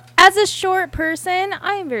know, as a short person,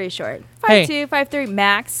 I am very short. 5'2", 5'3",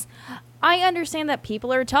 max. I understand that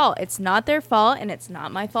people are tall. It's not their fault, and it's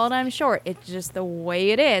not my fault I'm short. It's just the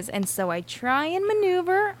way it is. And so I try and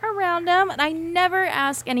maneuver around them, and I never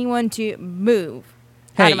ask anyone to move.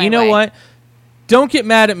 Hey, you know what? Don't get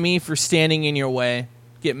mad at me for standing in your way.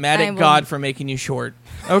 Get mad at God for making you short.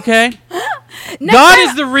 Okay? God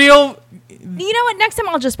is the real... You know what? Next time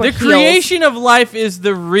I'll just wear heels. The creation of life is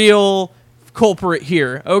the real culprit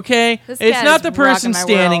here, okay? It's not the person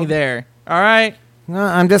standing there, all right? No,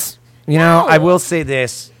 I'm just... You know, I will say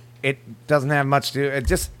this. It doesn't have much to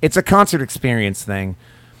do. It's a concert experience thing.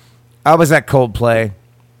 I was at Coldplay.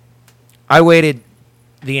 I waited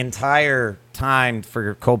the entire time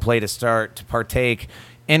for Coldplay to start to partake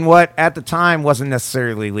in what at the time wasn't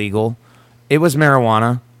necessarily legal. It was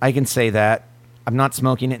marijuana. I can say that. I'm not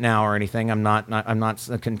smoking it now or anything. I'm not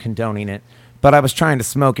condoning it. But I was trying to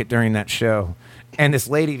smoke it during that show. And this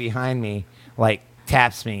lady behind me, like,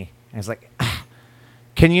 taps me. And it's like...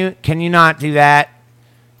 Can you not do that?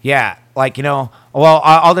 Yeah, like, you know, well,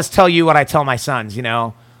 I'll just tell you what I tell my sons, you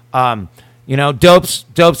know. Dope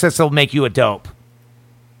says he'll make you a dope.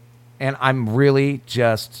 And I'm really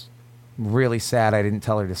sad I didn't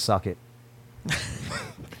tell her to suck it.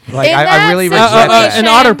 Like, I really regret that. An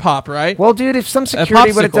otter pop, right? Well, dude, if some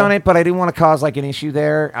security would have done it, but I didn't want to cause, like, an issue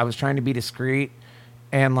there. I was trying to be discreet.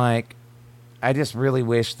 And, like, I just really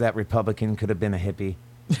wish that Republican could have been a hippie.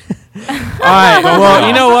 All right. Well,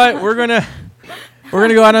 you know what? We're gonna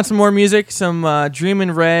go out on some more music. Some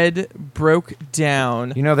Dreamin' Red, Broke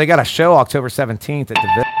Down. You know, they got a show October 17th at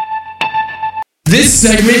the... This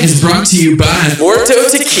segment is brought to you by Morto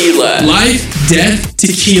Tequila. Life, Death,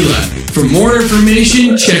 Tequila. For more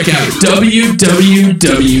information, check out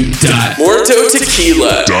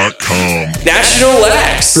www.mortotequila.com. National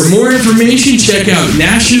Axe. For more information, check out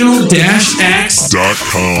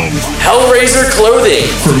national-axe.com. Hellraiser Clothing.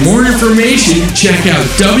 For more information, check out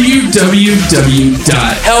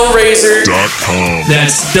www.hellraiser.com.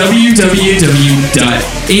 That's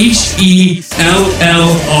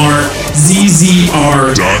www.hellrzzr.com.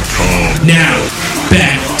 Now,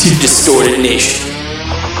 back to Distorted Nation.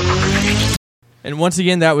 And once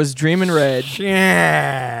again, that was Dreamin' Red.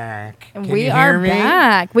 Jack. And Can we you are hear me?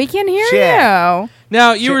 back. We can hear Check. you.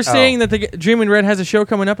 Now, you were saying that the Dreamin' Red has a show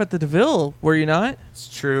coming up at the DeVille, were you not? It's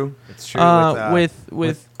true. It's true.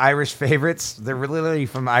 With Irish favorites. They're literally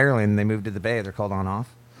from Ireland. They moved to the Bay. They're called On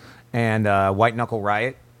Off. And White Knuckle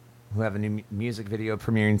Riot, who have a new music video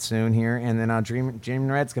premiering soon here. And then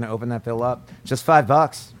Dreamin' Red's going to open that bill up. Just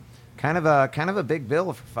 $5. Kind of a big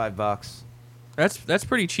bill for $5. That's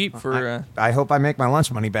pretty cheap for. I hope I make my lunch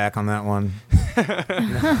money back on that one.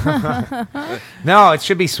 No, it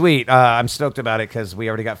should be sweet. I'm stoked about it because we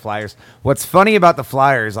already got flyers. What's funny about the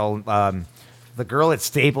flyers? The girl at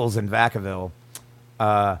Staples in Vacaville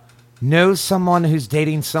knows someone who's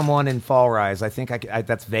dating someone in Fall Rise. I think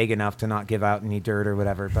that's vague enough to not give out any dirt or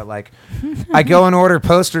whatever. But like, I go and order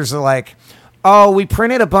posters. Are like, oh, we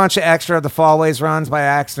printed a bunch of extra of the Fallways runs by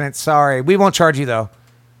accident. Sorry, we won't charge you though.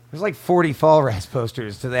 There's like 40 Fall Rise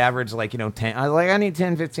posters to the average, 10. I need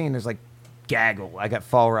 10, 15. There's like gaggle. I got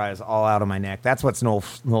Fall Rise all out of my neck. That's what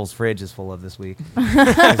Noel's fridge is full of this week.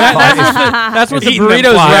 That's what the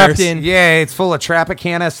burrito's wrapped in. Yeah, it's full of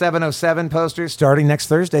Tropicana 707 posters starting next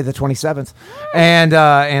Thursday, the 27th,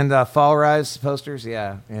 and Fall Rise posters.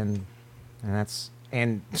 Yeah, and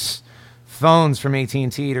phones from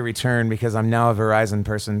AT&T to return because I'm now a Verizon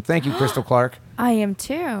person. Thank you, Crystal Clark. I am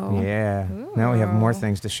too. Yeah. Ooh. Now we have more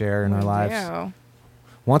things to share in our lives. Do.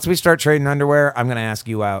 Once we start trading underwear, I'm going to ask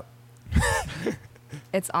you out.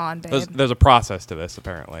 It's on, babe. There's a process to this,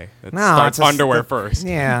 apparently. It starts underwear first.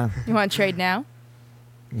 Yeah. You want to trade now?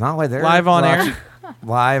 Not like they're Live on air?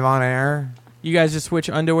 Live on air. You guys just switch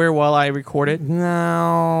underwear while I record it?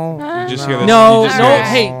 No. You just hear this- No, you just no. hear this-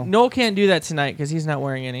 Hey, Noel can't do that tonight because he's not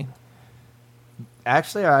wearing any.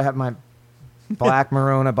 Actually, I have my black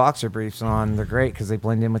Marona boxer briefs on. They're great because they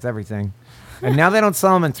blend in with everything. And now they don't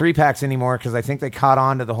sell them in 3-packs anymore because I think they caught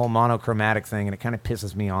on to the whole monochromatic thing, and it kind of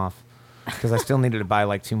pisses me off because I still needed to buy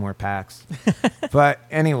like 2 more packs. But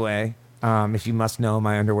anyway, if you must know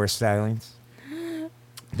my underwear stylings.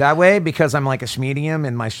 That way, because I'm like a schmedium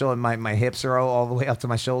and my hips are all the way up to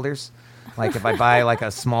my shoulders. Like if I buy like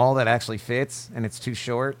a small that actually fits and it's too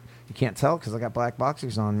short, you can't tell because I got black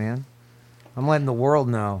boxers on, man. I'm letting the world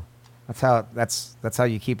know. That's how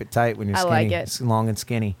you keep it tight when you're skinny. I like it. Long and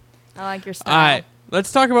skinny. I like your style. All right,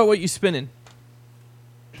 let's talk about what you spinning.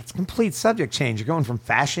 It's a complete subject change. You're going from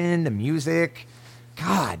fashion to music.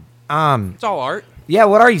 God. It's all art. Yeah,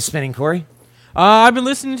 what are you spinning, Corey? I've been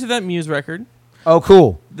listening to that Muse record. Oh,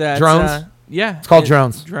 cool. That's, Drones? Yeah. It's called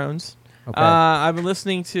Drones. Drones. Okay. I've been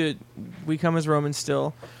listening to We Come As Romans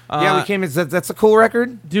still. Yeah, that's a cool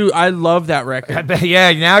record. Dude, I love that record. I bet,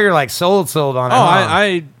 yeah, now you're like sold on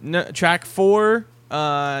it. Oh, track 4,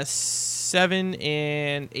 7,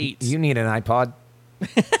 and 8. You need an iPod.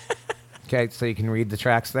 Okay, so you can read the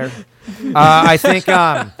tracks there. I think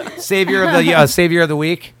Savior of the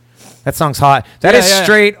Week. That song's hot. That is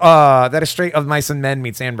straight Of Mice and Men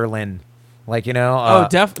meets Anne Boleyn. Like, you know.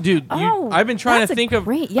 Dude. I've been trying to think of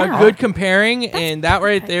a good comparing, and that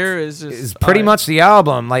right there is pretty much the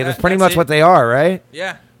album. Like, that's pretty much what they are, right?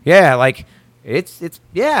 Yeah. Yeah, like it's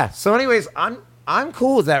yeah. So, anyways, I'm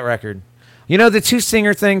cool with that record. You know, the 2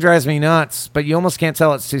 singer thing drives me nuts, but you almost can't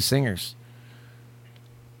tell it's 2 singers.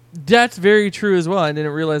 That's very true as well. I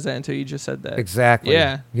didn't realize that until you just said that. Exactly.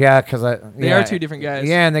 Yeah. Yeah, because they are 2 different guys.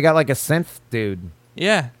 Yeah, and they got like a synth dude.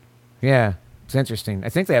 Yeah. Yeah, it's interesting. I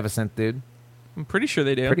think they have a synth dude. I'm pretty sure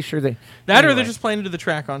they do. Pretty sure they. Or they're just playing to the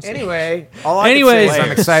track on stage. Anyway, all I can say is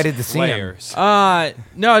I'm excited to see Layers. him.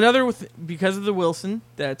 No, because of the Wilson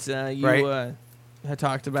that you had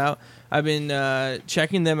talked about. I've been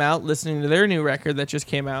checking them out, listening to their new record that just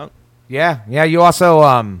came out. Yeah. You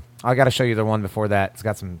also I got to show you the one before that. It's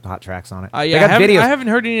got some hot tracks on it. They got videos. I haven't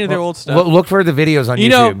heard any of their old stuff. Look for the videos on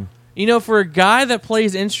YouTube. You know, for a guy that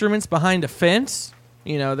plays instruments behind a fence,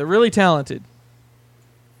 they're really talented.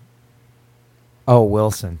 Oh,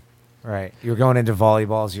 Wilson. Right. You're going into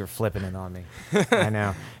volleyballs. You're flipping it on me. I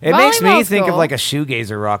know. It makes me think of like a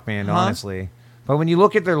shoegazer rock band, honestly. But when you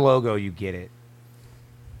look at their logo, you get it.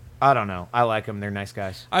 I don't know. I like them. They're nice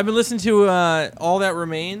guys. I've been listening to All That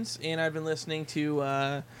Remains, and I've been listening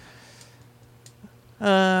to...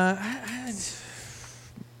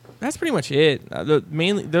 that's pretty much it.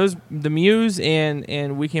 The Muse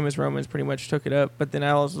and We Came As Romans pretty much took it up, but then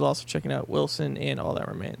I was also checking out Wilson and All That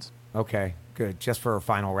Remains. Okay, good. Just for a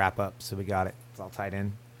final wrap up, so we got it. It's all tied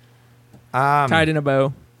in. Tied in a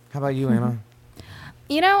bow. How about you, Anna?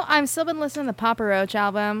 I've still been listening to the Papa Roach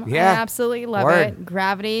album. Yeah. I absolutely love it.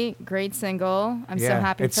 Gravity, great single. I'm so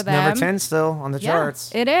happy for them. It's number 10 still on the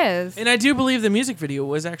charts. It is. And I do believe the music video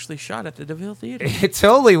was actually shot at the DeVille Theater. It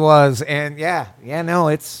totally was. And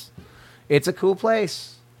it's It's a cool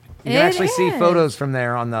place. You can actually see photos from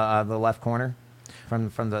there on the left corner, from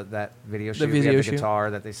that video shoot. The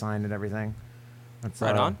guitar that they signed and everything. That's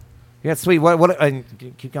right on. Yeah, sweet. What?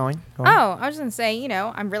 Keep going. Oh, I was just gonna say,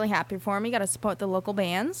 I'm really happy for them. You got to support the local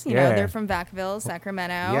bands. You know, they're from Vacaville,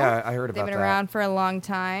 Sacramento. Yeah, I heard about that. They've been around for a long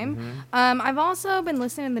time. I've also been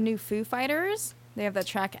listening to the new Foo Fighters. They have that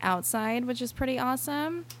track Outside, which is pretty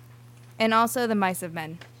awesome, and also the Mice of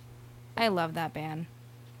Men. I love that band.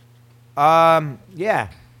 Yeah.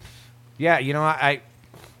 You know, I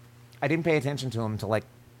didn't pay attention to them until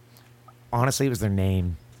honestly, it was their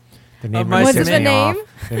name. The name what's the name?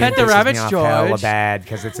 Pet the Rabbit's George. Hella bad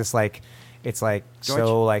because it's just George?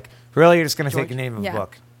 So really you're just gonna take the name of a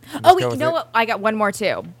book. Oh wait, you know what? I got one more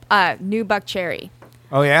too. New Buck Cherry.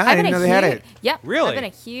 Oh yeah, I didn't know they had it. Yep, really. I've been a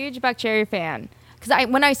huge Buck Cherry fan because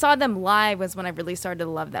when I saw them live was when I really started to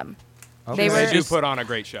love them. Okay. They do put on a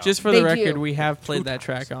great show. Just for the record, we have played that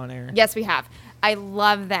track on air. Yes, we have. I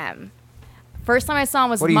love them. First time I saw them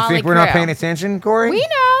was Motley Crue. What do you think? Crue. We're not paying attention, Corey? We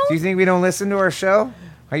know. Do you think we don't listen to our show?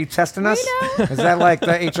 Are you testing us? We know. Is that like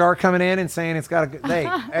the HR coming in and saying it's got a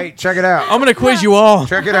hey, check it out. I'm gonna quiz you all.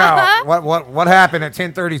 Check it out. What happened at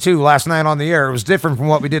 10:32 last night on the air? It was different from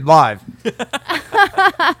what we did live.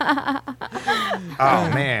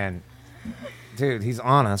 Oh man, dude, he's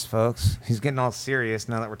on us, folks. He's getting all serious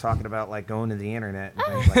now that we're talking about going to the internet and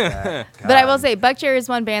things like that. But I will say, Buck Cherry is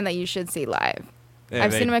one band that you should see live. Yeah,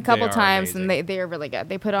 I've seen them a couple times, amazing. and they are really good.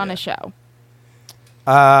 They put on a show.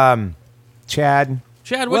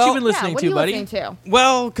 Chad, what you been listening to, buddy? Listening to?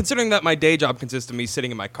 Well, considering that my day job consists of me sitting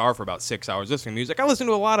in my car for about 6 hours listening to music, I listen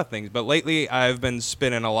to a lot of things. But lately, I've been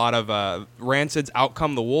spinning a lot of Rancid's Out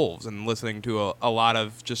Come the Wolves and listening to a lot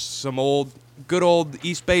of just some good old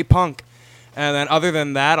East Bay punk. And then other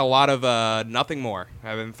than that, a lot of Nothing More.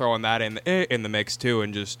 I've been throwing that in the mix, too,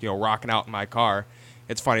 and just rocking out in my car.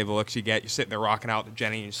 It's funny the looks you get. You're sitting there rocking out with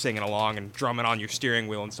Jenny and singing along and drumming on your steering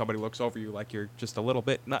wheel, and somebody looks over you like you're just a little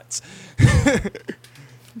bit nuts.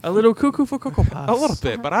 A little cuckoo for Cocoa Pops. A little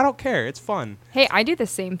bit, but I don't care. It's fun. Hey, I do the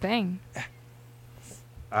same thing.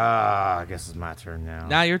 I guess it's my turn now.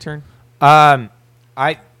 Now your turn. I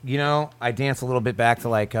dance a little bit back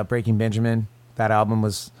to Breaking Benjamin. That album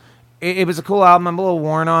was, it was a cool album. I'm a little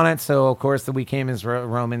worn on it, so of course the We Came as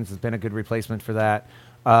Romans has been a good replacement for that.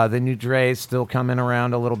 The new Dre's still coming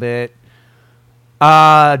around a little bit.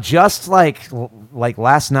 Just like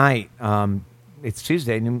last night, it's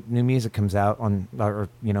Tuesday. New music comes out on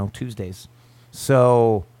Tuesdays.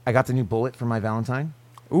 So I got the new Bullet for my Valentine.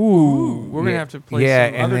 Ooh, we're gonna have to play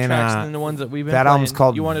some other tracks than the ones that we've been playing. Album's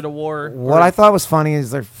called You Wanted a War. What I thought was funny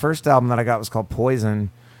is their first album that I got was called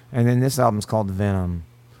Poison, and then this album's called Venom.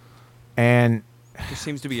 And there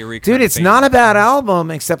seems to be a dude, it's not a bad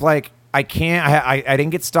album, except I didn't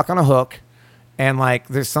get stuck on a hook, and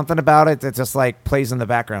there's something about it that just plays in the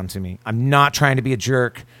background to me. I'm not trying to be a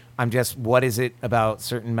jerk. I'm just, what is it about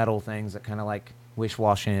certain metal things that kind of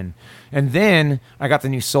wish-wash in? And then I got the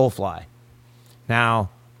new Soulfly. Now,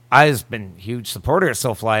 I've been a huge supporter of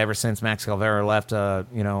Soulfly ever since Max Cavalera left,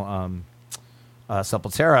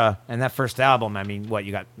 Sepultura. And that first album, I mean,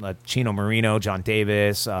 you got Chino Marino, John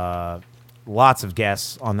Davis, lots of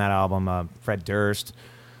guests on that album, Fred Durst.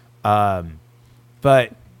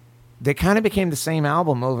 But they kind of became the same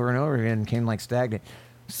album over and over again and became stagnant.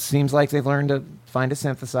 Seems like they've learned to find a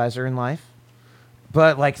synthesizer in life.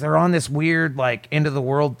 But they're on this weird end of the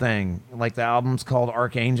world thing. The album's called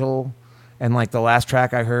Archangel, and the last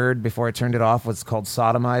track I heard before I turned it off was called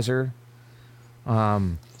Sodomizer.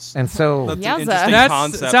 And so that's an interesting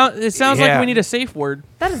concept. It sounds like we need a safe word.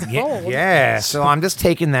 That is bold. Yeah, so I'm just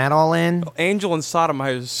taking that all in. Angel and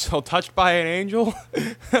Sodomizer, so touched by an angel.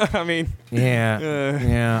 I mean, yeah.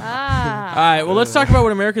 All right, well, let's talk about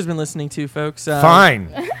what America's been listening to, folks. Fine.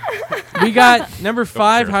 We got number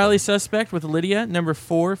 5, Highly Suspect with Lydia. Number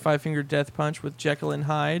 4, Five Finger Death Punch with Jekyll and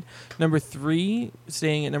Hyde. Number 3,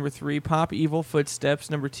 staying at number 3, Pop Evil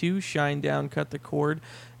Footsteps. Number 2, Shinedown Cut the Cord.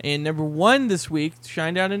 And number 1 this week,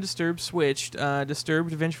 Shinedown and Disturbed switched.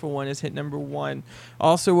 Disturbed Vengeful One has hit number 1.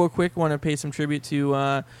 Also, real quick, want to pay some tribute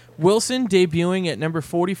to Wilson debuting at number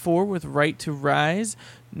 44 with Right to Rise.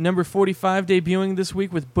 Number 45 debuting this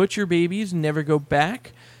week with Butcher Babies, Never Go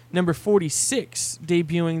Back. Number 46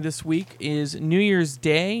 debuting this week is New Year's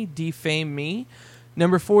Day, Defame Me.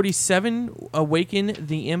 Number 47, Awaken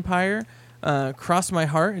the Empire, Cross My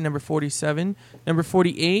Heart, and number 47. Number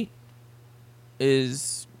 48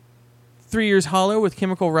 is 3 Years Hollow with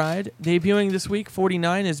Chemical Ride. Debuting this week,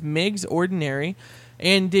 49, is Meg's Ordinary.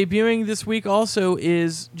 And debuting this week also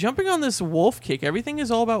is jumping on this wolf kick. Everything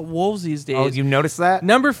is all about wolves these days. Oh, you noticed that?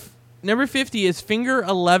 Number 50 is Finger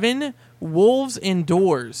 11, Wolves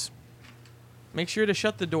Indoors. Make sure to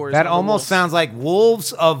shut the doors. That almost sounds like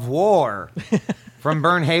Wolves of War from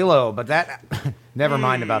Burn Halo, but that never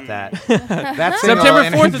mind about that. That's September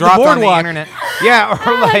 4th at the dropped on the Boardwalk. internet. Yeah,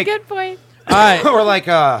 or like Good point. All right. or like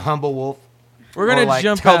Humble Wolf. We're going like to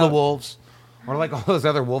jump Tell out the Wolves. Or like all those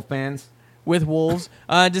other wolf bands. with Wolves.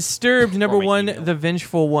 Disturbed, number one, The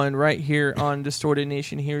Vengeful One, right here on Distorted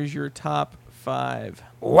Nation. Here's your top 5.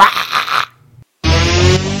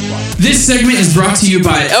 This segment is brought to you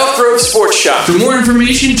by Elk Grove Sports Shop. For more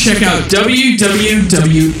information, check out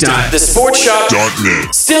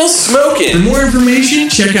www.thesportshop.net. Still smoking. For more information,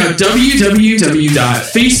 check out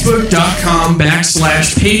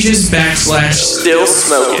www.facebook.com/pages/still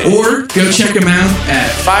smoking. Or go check them out at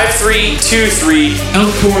 5323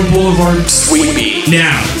 Elkhorn Boulevard, Sweet Bee.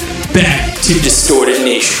 Now, back to Distorted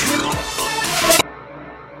Nation.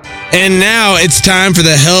 And now it's time for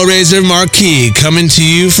the Hellraiser Marquee, coming to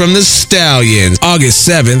you from the Stallions. August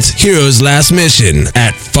 7th, Heroes Last Mission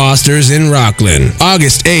at Foster's in Rockland.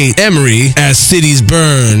 August 8th, Emery as Cities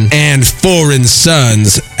Burn and Foreign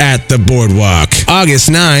Sons at the Boardwalk. August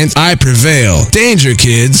 9th, I Prevail, Danger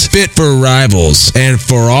Kids, Fit for Rivals, and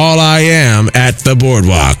For All I Am at the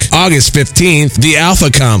Boardwalk. August 15th, The Alpha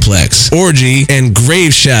Complex, Orgy, and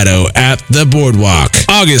Grave Shadow at the Boardwalk.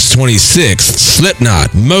 August 26th,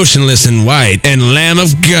 Slipknot, Motionless in White, and Lamb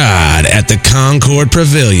of God at the Concord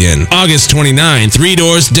Pavilion. August 29th, Three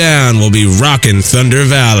Doors Down will be rockin' Thunder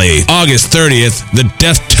Valley. August 30th, the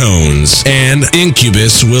Deftones and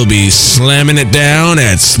Incubus will be slamming it down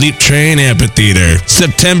at Sleep Train Amphitheater.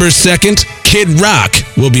 September 2nd, Kid Rock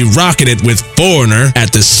will be rocking it with Foreigner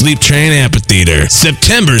at the Sleep Train Amphitheater.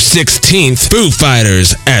 September 16th, Foo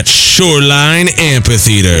Fighters at Shoreline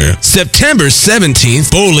Amphitheater. September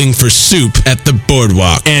 17th, Bowling for Soup at the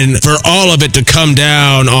Boardwalk. And for all of it to come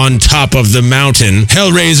down on top of the mountain,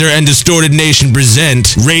 Hellraiser and Distorted Nation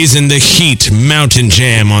present Raising the Heat Mountain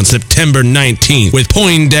Jam on September 19th with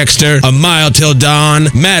Poindexter, A Mile Till Dawn,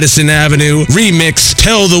 Madison Avenue, Remix,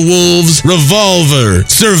 Tell the Wolves, Revolver,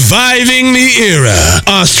 Surviving the Era,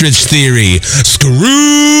 Ostrich Theory, Screw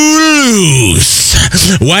Loose,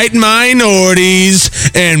 White Minorities,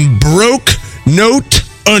 and Broke Note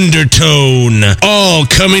Undertone, all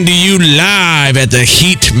coming to you live at the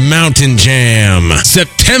Heat Mountain Jam.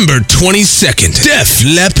 September 22nd, Def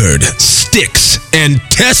Leppard, Styx, and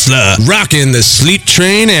Tesla rocking the Sleep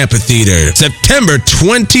Train Amphitheater. September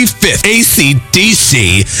 25th,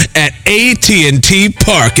 AC/DC at AT&T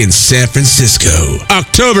Park in San Francisco.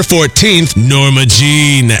 October 14th, Norma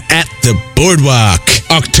Jean at the Boardwalk.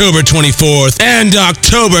 October 24th and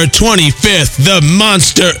October 25th, the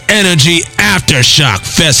Monster Energy Aftershock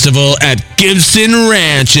Festival at Gibson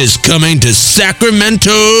Ranch is coming to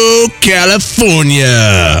Sacramento,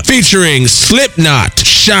 California. Featuring Slipknot,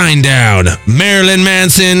 Shinedown, Marilyn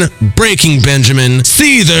Manson, Breaking Benjamin,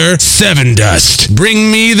 Seether, Sevendust,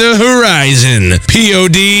 Bring Me the Horizon,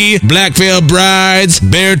 POD, Black Veil Brides,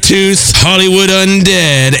 Beartooth, Hollywood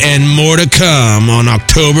Undead, and more to come on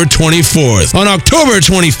October 24th. On October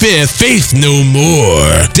 25th, Faith No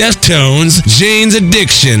More, Deftones, Jane's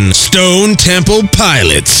Addiction, Stone Temple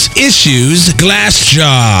Pilots, Issues,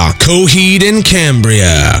 Glassjaw, Coheed and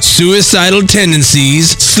Cambria, Suicidal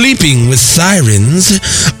Tendencies, Sleeping with Sirens,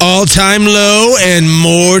 All Time Low, and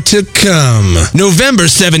more to come. November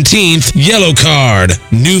 17th, Yellow Card,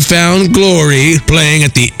 Newfound Glory, playing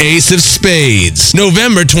at the Ace of Spades.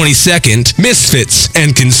 November 22nd, Misfits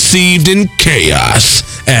and Conceived in Chaos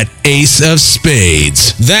at Ace of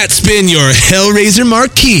Spades. That's been your Hellraiser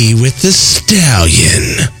Marquee with the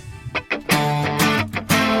Stallion.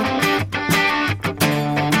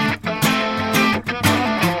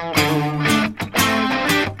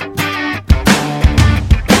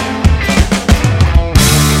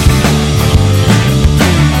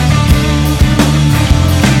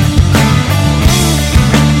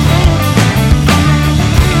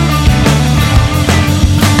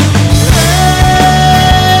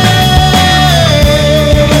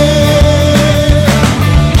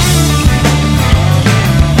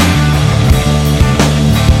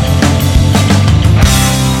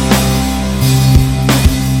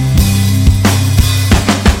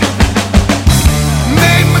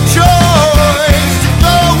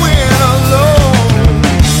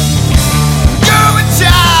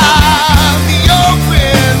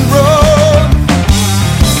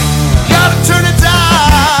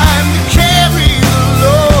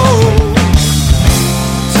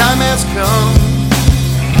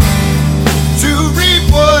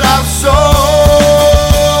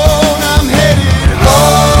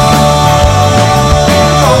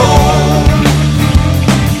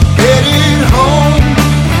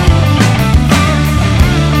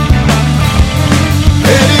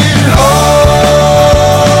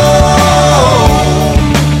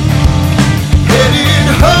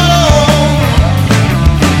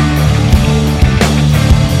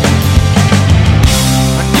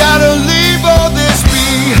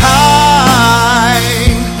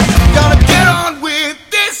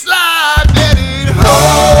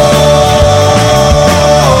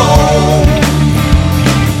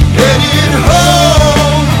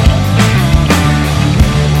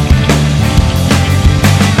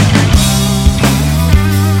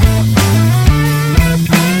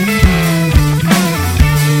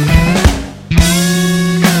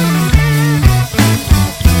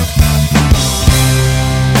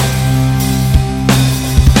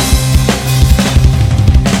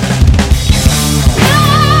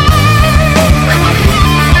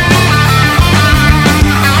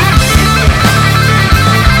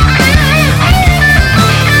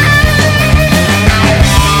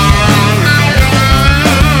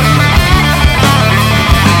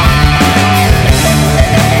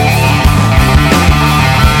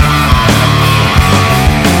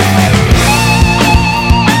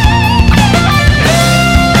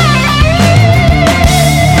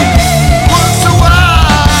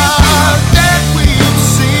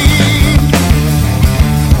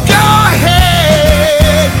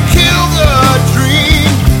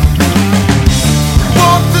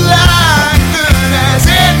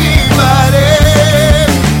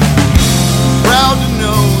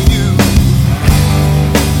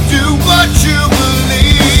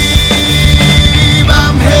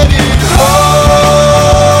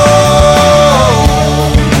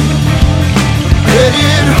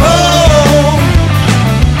 Headed home.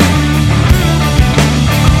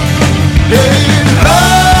 Headed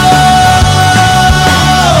home.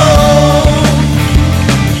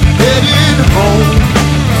 Headed home.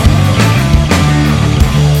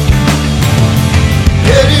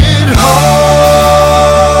 Headed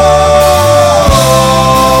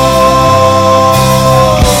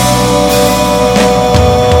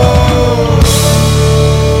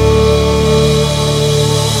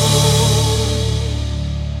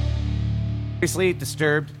Seriously,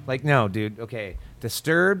 Disturbed? Like, no, dude. Okay.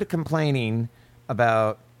 Disturbed complaining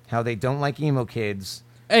about how they don't like emo kids.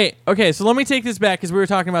 Hey, okay, so let me take this back because we were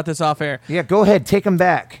talking about this off air. Yeah, go ahead. Take them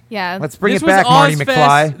back. Yeah. Let's bring This it was back, Marty Ozfest.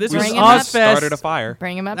 McFly. This Bring was him up. Ozfest. Started a fire.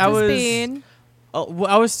 Bring him up That to was- speed.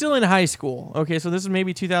 I was still in high school. Okay, so this was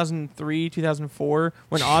maybe 2003, 2004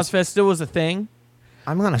 when Ozfest still was a thing.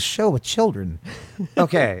 I'm on a show with children.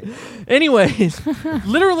 Okay. Anyways,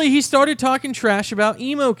 literally, he started talking trash about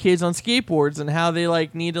emo kids on skateboards and how they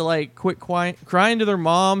like need to like quit crying to their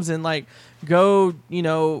moms and like go,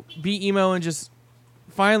 be emo and just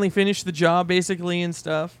finally finish the job basically and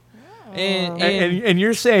stuff. And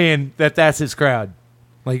you're saying that that's his crowd.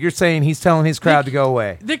 Like, you're saying he's telling his crowd to go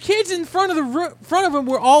away. The kids in front of him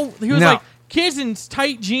were all. He was No. like kids in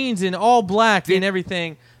tight jeans and all black and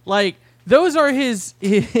everything. Like those are his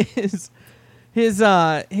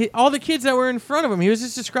all the kids that were in front of him. He was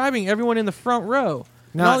just describing everyone in the front row.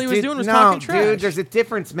 And all he was doing was talking trash. Dude, there's a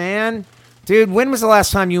difference, man. Dude, when was the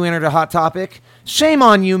last time you entered a Hot Topic? Shame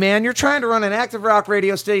on you, man. You're trying to run an active rock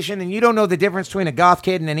radio station, and you don't know the difference between a goth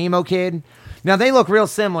kid and an emo kid. Now, they look real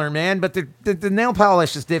similar, man, but the nail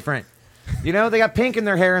polish is different. They got pink in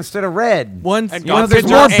their hair instead of red. And there's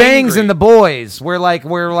more bangs in the boys. Where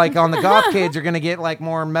on the goth kids, you're gonna get like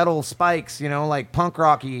more metal spikes. Like punk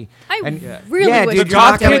rocky. Really wish dude, The you're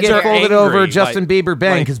not goth gonna kids get are folded angry, over Justin like- Bieber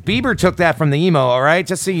bang because Bieber took that from the emo. All right,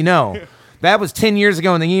 just so you know, that was 10 years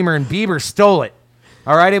ago in the emo, and Bieber stole it.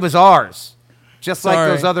 All right, it was ours. Just like Sorry.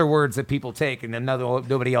 those other words that people take and then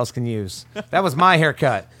nobody else can use. That was my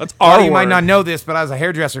haircut. That's A lot of our you might word. not know this, but I was a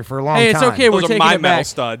hairdresser for a long Hey, time. it's okay. We're Those are taking my it metal back.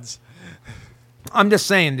 studs. I'm just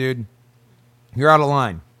saying, dude. You're out of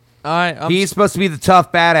line. All right, He's supposed to be the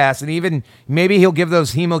tough badass, and even maybe he'll give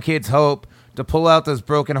those emo kids hope to pull out those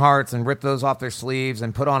broken hearts and rip those off their sleeves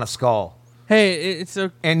and put on a skull. hey, it's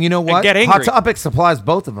a. And you know what? get Hot angry. Topic supplies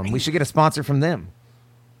both of them. We should get a sponsor from them.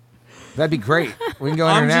 That'd be great. We can go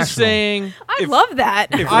I'm international. just saying, I love that.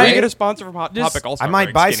 If I- we get a sponsor from Hot Just- Topic, I'll I start might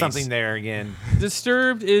wearing buy skinnies. something there again.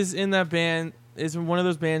 Disturbed is in that band. Is one of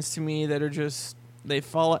those bands to me that are just. They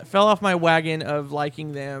fell off my wagon of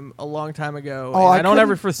liking them a long time ago. Oh, and I I don't ever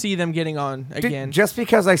couldn't- foresee them getting on Dude, again. just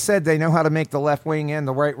because I said they know how to make the left wing and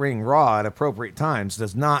the right wing raw at appropriate times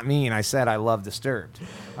does not mean I said I love Disturbed.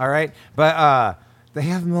 All right? But they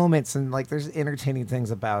have moments and like there's entertaining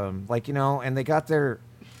things about them. Like, and they got their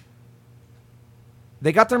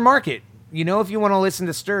market. If you want to listen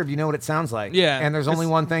to Disturbed, you know what it sounds like. Yeah, And there's only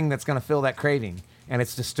it's- one thing that's going to fill that craving, and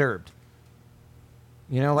it's Disturbed.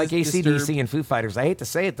 Like It's AC/DC Disturbed. and Foo Fighters. I hate to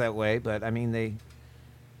say it that way, but I mean, they...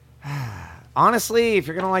 Honestly, if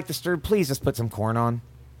you're going to like Disturbed, please just put some corn on.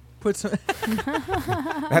 Put some.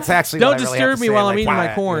 That's actually Don't what I really disturb have to me say. while I'm Like, eating my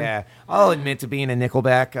why- corn. Yeah, I'll admit to being a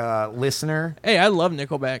Nickelback listener. Hey, I love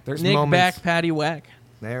Nickelback. There's Nick moments- Back, Patty Whack.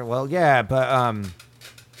 There, well, yeah, but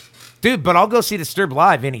dude, but I'll go see Disturbed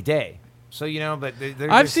live any day. So but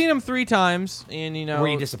I've seen them 3 times, and Were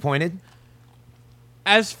you disappointed?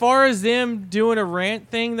 as far as them doing a rant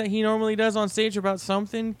thing that he normally does on stage about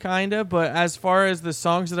something, kinda. But as far as the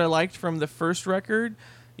songs that I liked from the first record,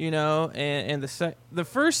 and the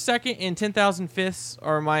first, second, and 10,000 Fifths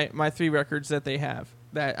are my 3 records that they have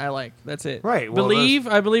that I like. That's it. Right, well,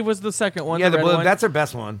 I believe was the second one. Yeah, the red one. that's their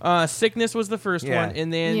best one. Sickness was the first Yeah. one,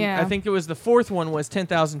 and then Yeah. I think it was the 4th one was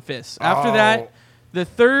 10,000 Fists. After that, the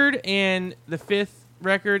 3rd and the 5th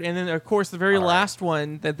record, and then of course the very last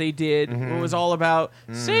one that they did was all about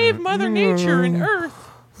save Mother Nature and Earth.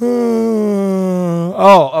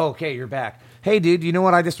 Okay, you're back. Hey, dude, you know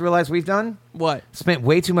what I just realized we've done? What? Spent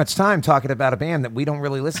way too much time talking about a band that we don't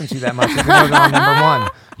really listen to that much, even though they're on number 1.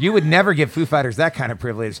 You would never give Foo Fighters that kind of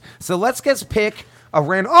privilege. So let's just pick a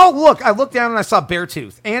random... Oh, look, I looked down and I saw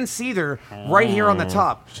Beartooth and Seether right here on the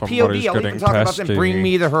top. POD, I'll even talk about them. Bring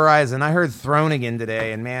Me the Horizon. I heard Throne again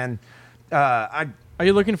today, and man, Are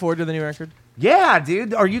you looking forward to the new record? yeah,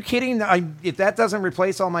 dude, are you kidding? If that doesn't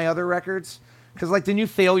replace all my other records, because like the new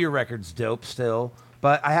Failure record's dope still,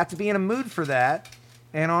 but I have to be in a mood for that.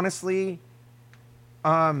 And honestly,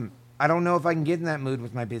 I don't know if I can get in that mood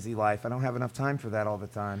with my busy life. I don't have enough time for that all the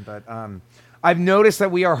time. But I've noticed that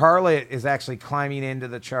We Are Harlot is actually climbing into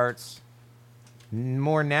the charts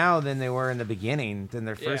more now than they were in the beginning, than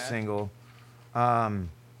their first single.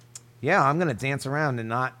 Yeah, I'm going to dance around and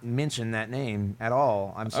not mention that name at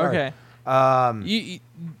all. I'm sorry. Okay. Do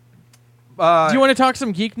you want to talk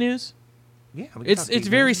some geek news? Yeah, it's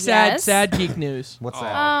very sad geek news. What's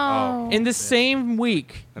that? Oh. In the same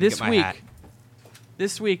week, this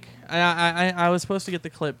week, I was supposed to get the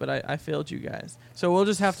clip, but I failed you guys. So we'll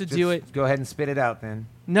just have to do it. Go ahead and spit it out then.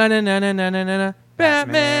 No.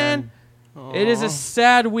 Batman. It is a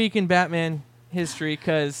sad week in Batman history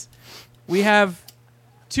because we have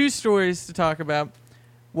 2 stories to talk about.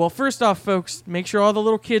 Well, first off, folks, make sure all the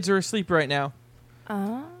little kids are asleep right now.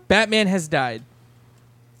 Batman has died.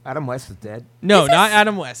 Adam West is dead? No, not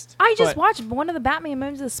Adam West. I just watched one of the Batman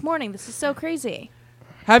movies this morning. This is so crazy.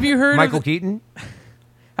 Have you heard Michael Keaton?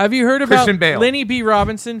 Have you heard Christian about Bale. Lenny B.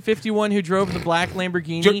 Robinson, 51, who drove the black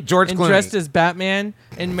Lamborghini George and Clooney. dressed as Batman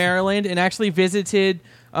in Maryland and actually visited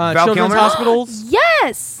Val children's Kilmer? hospitals?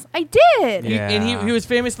 Yes, I did. He was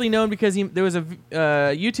famously known because there was a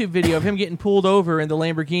YouTube video of him getting pulled over in the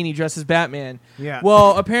Lamborghini dressed as Batman. Yeah.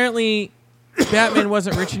 Well, apparently Batman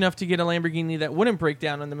wasn't rich enough to get a Lamborghini that wouldn't break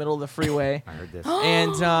down in the middle of the freeway. I heard this.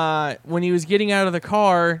 And when he was getting out of the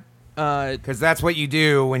car... Because that's what you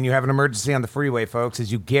do when you have an emergency on the freeway, folks,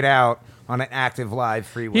 is you get out on an active live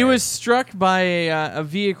freeway. He was struck by a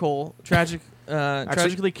vehicle,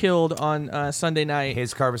 tragically killed on Sunday night.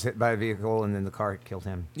 His car was hit by a vehicle, and then the car killed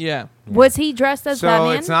him. Yeah. Was he dressed as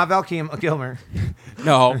Batman? So it's not Val Kilmer.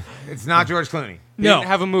 No. It's not George Clooney. He didn't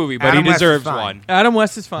have a movie, but Adam he West is deserves fine. one. Adam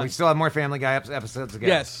West is fine. We still have more Family Guy episodes to go.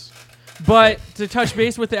 Yes. But to touch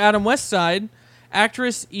base with the Adam West side,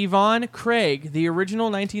 actress Yvonne Craig, the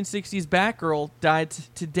original 1960s Batgirl, died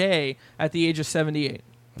today at the age of 78.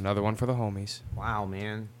 Another one for the homies. Wow,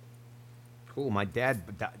 man. Cool. My dad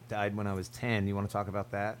died when I was 10. You want to talk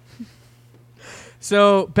about that?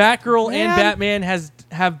 So Batgirl and Batman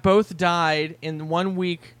have both died in 1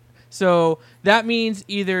 week. So that means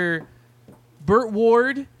either Burt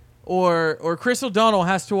Ward or Chris O'Donnell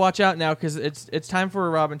has to watch out now because it's time for a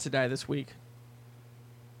Robin to die this week.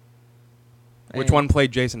 Which one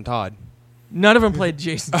played Jason Todd? None of them played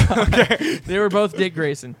Jason Todd. Okay. They were both Dick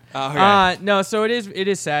Grayson. Okay. No, so it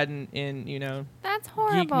is sad in you know, That's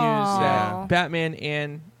horrible. geek news that Batman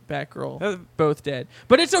and Batgirl both dead.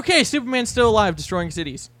 But it's okay. Superman's still alive, destroying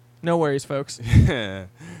cities. No worries, folks. Superman?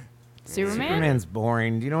 Superman's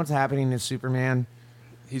boring. Do you know what's happening to Superman?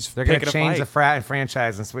 They're going to change the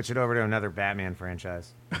franchise and switch it over to another Batman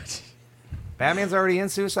franchise. Batman's already in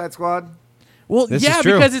Suicide Squad. Well, This yeah, is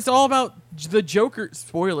true. because it's all about the Joker.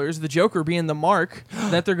 Spoilers: the Joker being the mark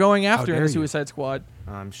that they're going after in dare the you. Suicide Squad.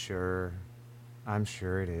 I'm sure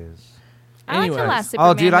it is. I like the Anyways. last Superman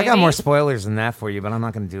Oh, dude, I got movie. more spoilers than that for you, but I'm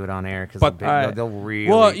not going to do it on air because But- they'll really.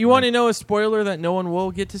 Well, you want to know a spoiler that no one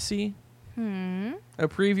will get to see? A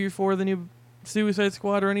preview for the new Suicide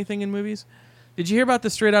Squad or anything in movies? Did you hear about the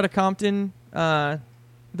Straight Outta Compton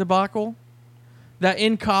debacle? That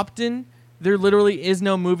in Compton, there literally is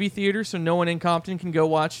no movie theater, so no one in Compton can go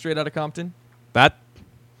watch Straight Outta Compton. That's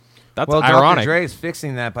Well, ironic. Dr. Dre is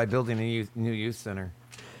fixing that by building a new youth center.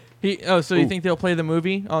 So you think they'll play the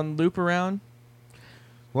movie on loop around?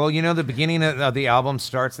 Well, you know, the beginning of the album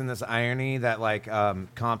starts in this irony that like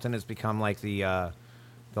Compton has become like the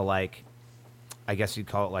like, I guess you'd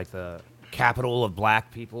call it like the capital of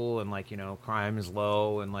black people, and like, you know, crime is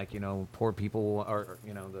low, and like, you know, poor people are,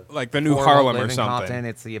 you know, Like the new poor Harlem live or in something. Compton.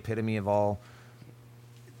 It's the epitome of all.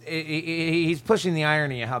 He's pushing the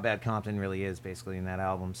irony of how bad Compton really is, basically, in that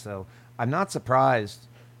album. So I'm not surprised.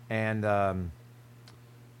 And well,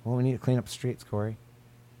 we need to clean up the streets, Corey.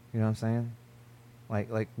 You know what I'm saying?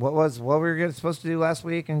 Like what we were supposed to do last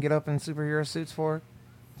week and get up in superhero suits for?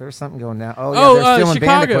 There was something going down. Oh, yeah, they're stealing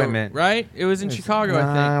band Chicago, equipment. right? It was in Chicago,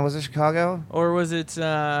 I think. Was it Chicago? Or was it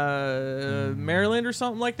Maryland or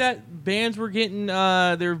something like that? Bands were getting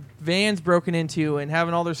their vans broken into and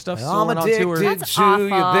having all their stuff I'm stolen on tour. addicted That's to awful.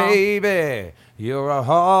 you, baby. You're a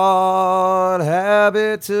hard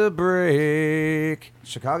habit to break.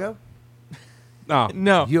 Chicago? No.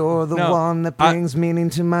 No. You're the no. one that brings meaning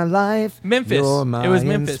to my life. Memphis. You're my It was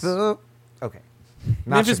Memphis. Okay. Not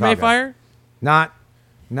Memphis Chicago. Mayfire?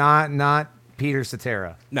 Not Peter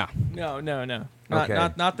Cetera. No. No.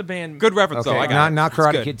 Okay. Not the band. Good reference, Okay, though. I got not it. Karate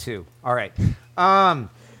It's good. Kid 2. All right.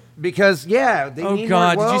 Because they Oh need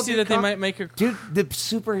God! more, Did you see that they might make a? Dude, the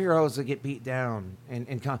superheroes that get beat down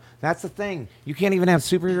that's the thing. You can't even have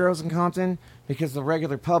superheroes in Compton because the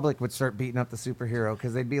regular public would start beating up the superhero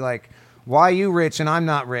because they'd be like, "Why are you rich and I'm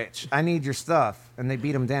not rich? I need your stuff," and they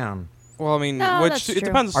beat them down. Well, I mean, No, which that's it true.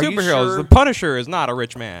 depends on Are you superheroes. sure? The Punisher is not a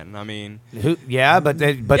rich man. I mean, Yeah, but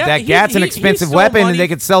Yeah, that gat's an he expensive stole weapon, money. and they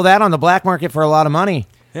could sell that on the black market for a lot of money.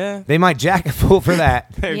 yeah, They might jack a fool for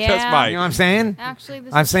that. they Yeah. just might. You know what I'm saying? Actually,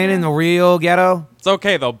 this I'm is saying true. in the real ghetto. It's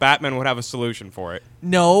okay though. Batman would have a solution for it.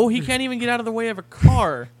 No, he can't even get out of the way of a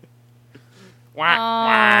car.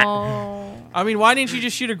 Oh. I mean, why didn't you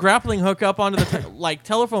just shoot a grappling hook up onto the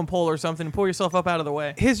telephone pole or something and pull yourself up out of the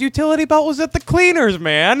way? His utility belt was at the cleaners,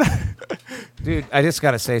 man. Dude, I just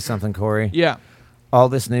got to say something, Corey. Yeah. All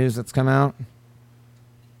this news that's come out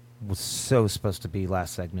was so supposed to be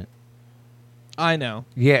last segment. I know.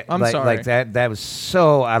 Yeah, I'm like, sorry. Like that was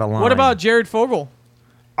so out of line. What about Jared Fogle?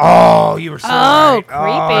 Oh, you were so right. creepy. Oh,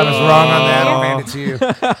 I was wrong on that. I'll hand it to you.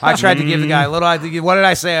 I tried to give the guy a little. What did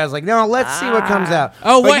I say? I was like, no, let's see what comes out.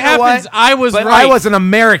 Oh, But what you know happens? I was But right. I was an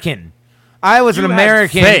American. I was an You had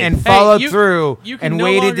American faith. and Hey, followed you- through you can and no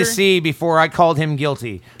waited longer- to see before I called him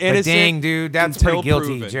guilty. But Innocent dang, dude, that's until pretty guilty,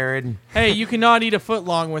 proven. Jared. Hey, you cannot eat a foot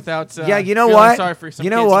long without. Yeah, you know feeling what? Sorry for some You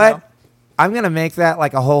know kids, what? now. I'm gonna make that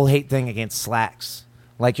like a whole hate thing against slacks.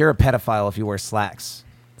 Like you're a pedophile if you wear slacks.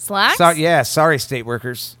 Slacks? Sorry, state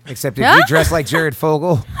workers. Except if you dress like Jared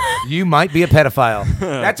Fogle, you might be a pedophile.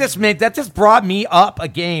 that just brought me up a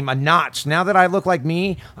notch. Now that I look like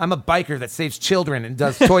me, I'm a biker that saves children and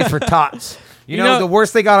does toys for tots. You know, the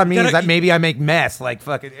worst they got on me is that maybe I make mess, like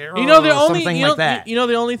fucking. You know the or only something you know, like that. you know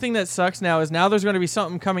the only thing that sucks now is now there's going to be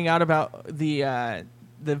something coming out about the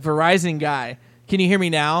Verizon guy. Can you hear me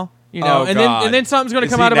now? You know, Oh, and God. then something's going to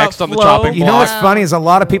Is come he out about next on the Flo. chopping You know what's Wow. funny is a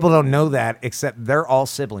lot of people don't know that, except they're all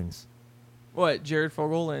siblings. What, Jared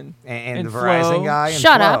Fogle and And the Flo? Verizon guy. And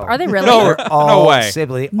Shut Flo. up. Are they really? No, They're all no way.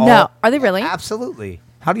 sibling. No. Are they really? Absolutely.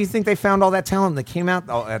 How do you think they found all that talent that came out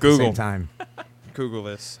at the Google. same time? Google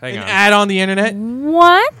this. Hang An on. ad on the internet?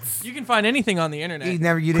 What? You can find anything on the internet. You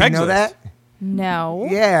didn't know Craigslist. that? No.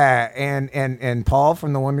 Yeah, and Paul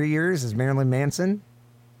from the Wonder Years is Marilyn Manson.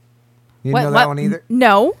 You didn't What? know What? that one either?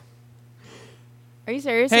 No. Are you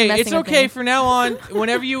serious? Hey, You're messing it's with okay me? from now on.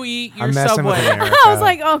 Whenever you eat your I'm messing with Subway, America. I was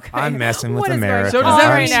like, okay. I'm messing with What is going America. So does that on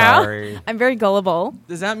mean- right now? Sorry. I'm very gullible.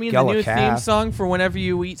 does that mean Yellow the new calf. theme song for Whenever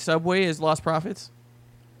You Eat Subway is Lost Profits?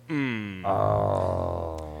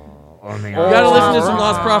 I mean, You gotta listen to some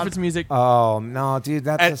Lost Profits music. Oh no, dude,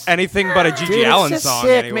 that's just Anything but a Gigi Dude, it's Allen just song.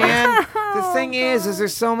 sick, anyway. man. The thing is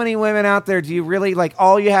there's so many women out there. Do you really like?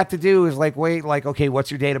 All you have to do is like wait, like okay, what's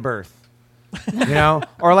your date of birth? You know,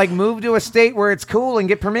 or like move to a state where it's cool and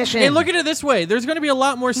get permission. Hey, look at it this way. There's going to be a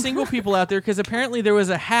lot more single people out there because apparently there was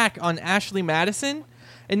a hack on Ashley Madison,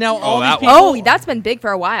 and now all these that people. Oh, that's been big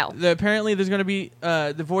for a while. Apparently, there's going to be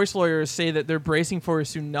the voice lawyers say that they're bracing for a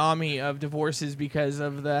tsunami of divorces because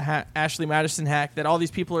of the Ashley Madison hack. That all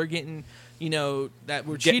these people are getting, you know, that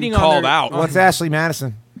were Getting cheating called on their, out. on- What's Ashley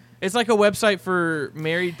Madison? It's like a website for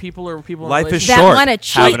married people or people. Life in is That short. want to Have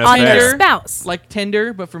cheat an on their affair. spouse. like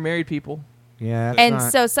Tinder, but for married people. Yeah, And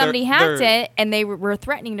so somebody hacked they're- it, and they were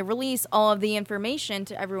threatening to release all of the information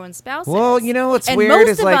to everyone's spouses. well, you know what's and weird most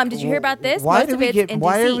is of like, them. Did you hear about this? Why Most do of we it's get? in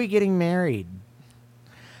Why are deceit. we getting married?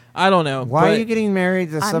 I don't know. Why are but- you getting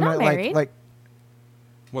married to I'm somebody not married. like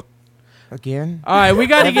What? again? All right, we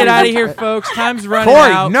got to get out of here, folks. Time's running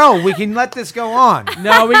Corey, out. no, we can let this go on.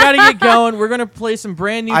 No, we got to get going. We're gonna play some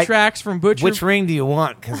brand new I- tracks from Butcher. Which ring do you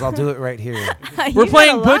want? Because I'll do it right here. You We're got a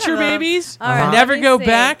playing lot Butcher of them. Babies. All right, Never let me Go see.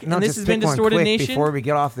 Back. No, And this just has been pick one Distorted quick Nation. before we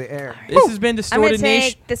get off the air. This has been I'm Distorted gonna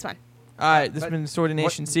Nation. take this one. All right, this has been Distorted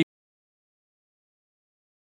Nation. See